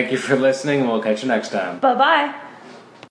 Holla. Thank you for listening. We'll catch you next time. Bye bye.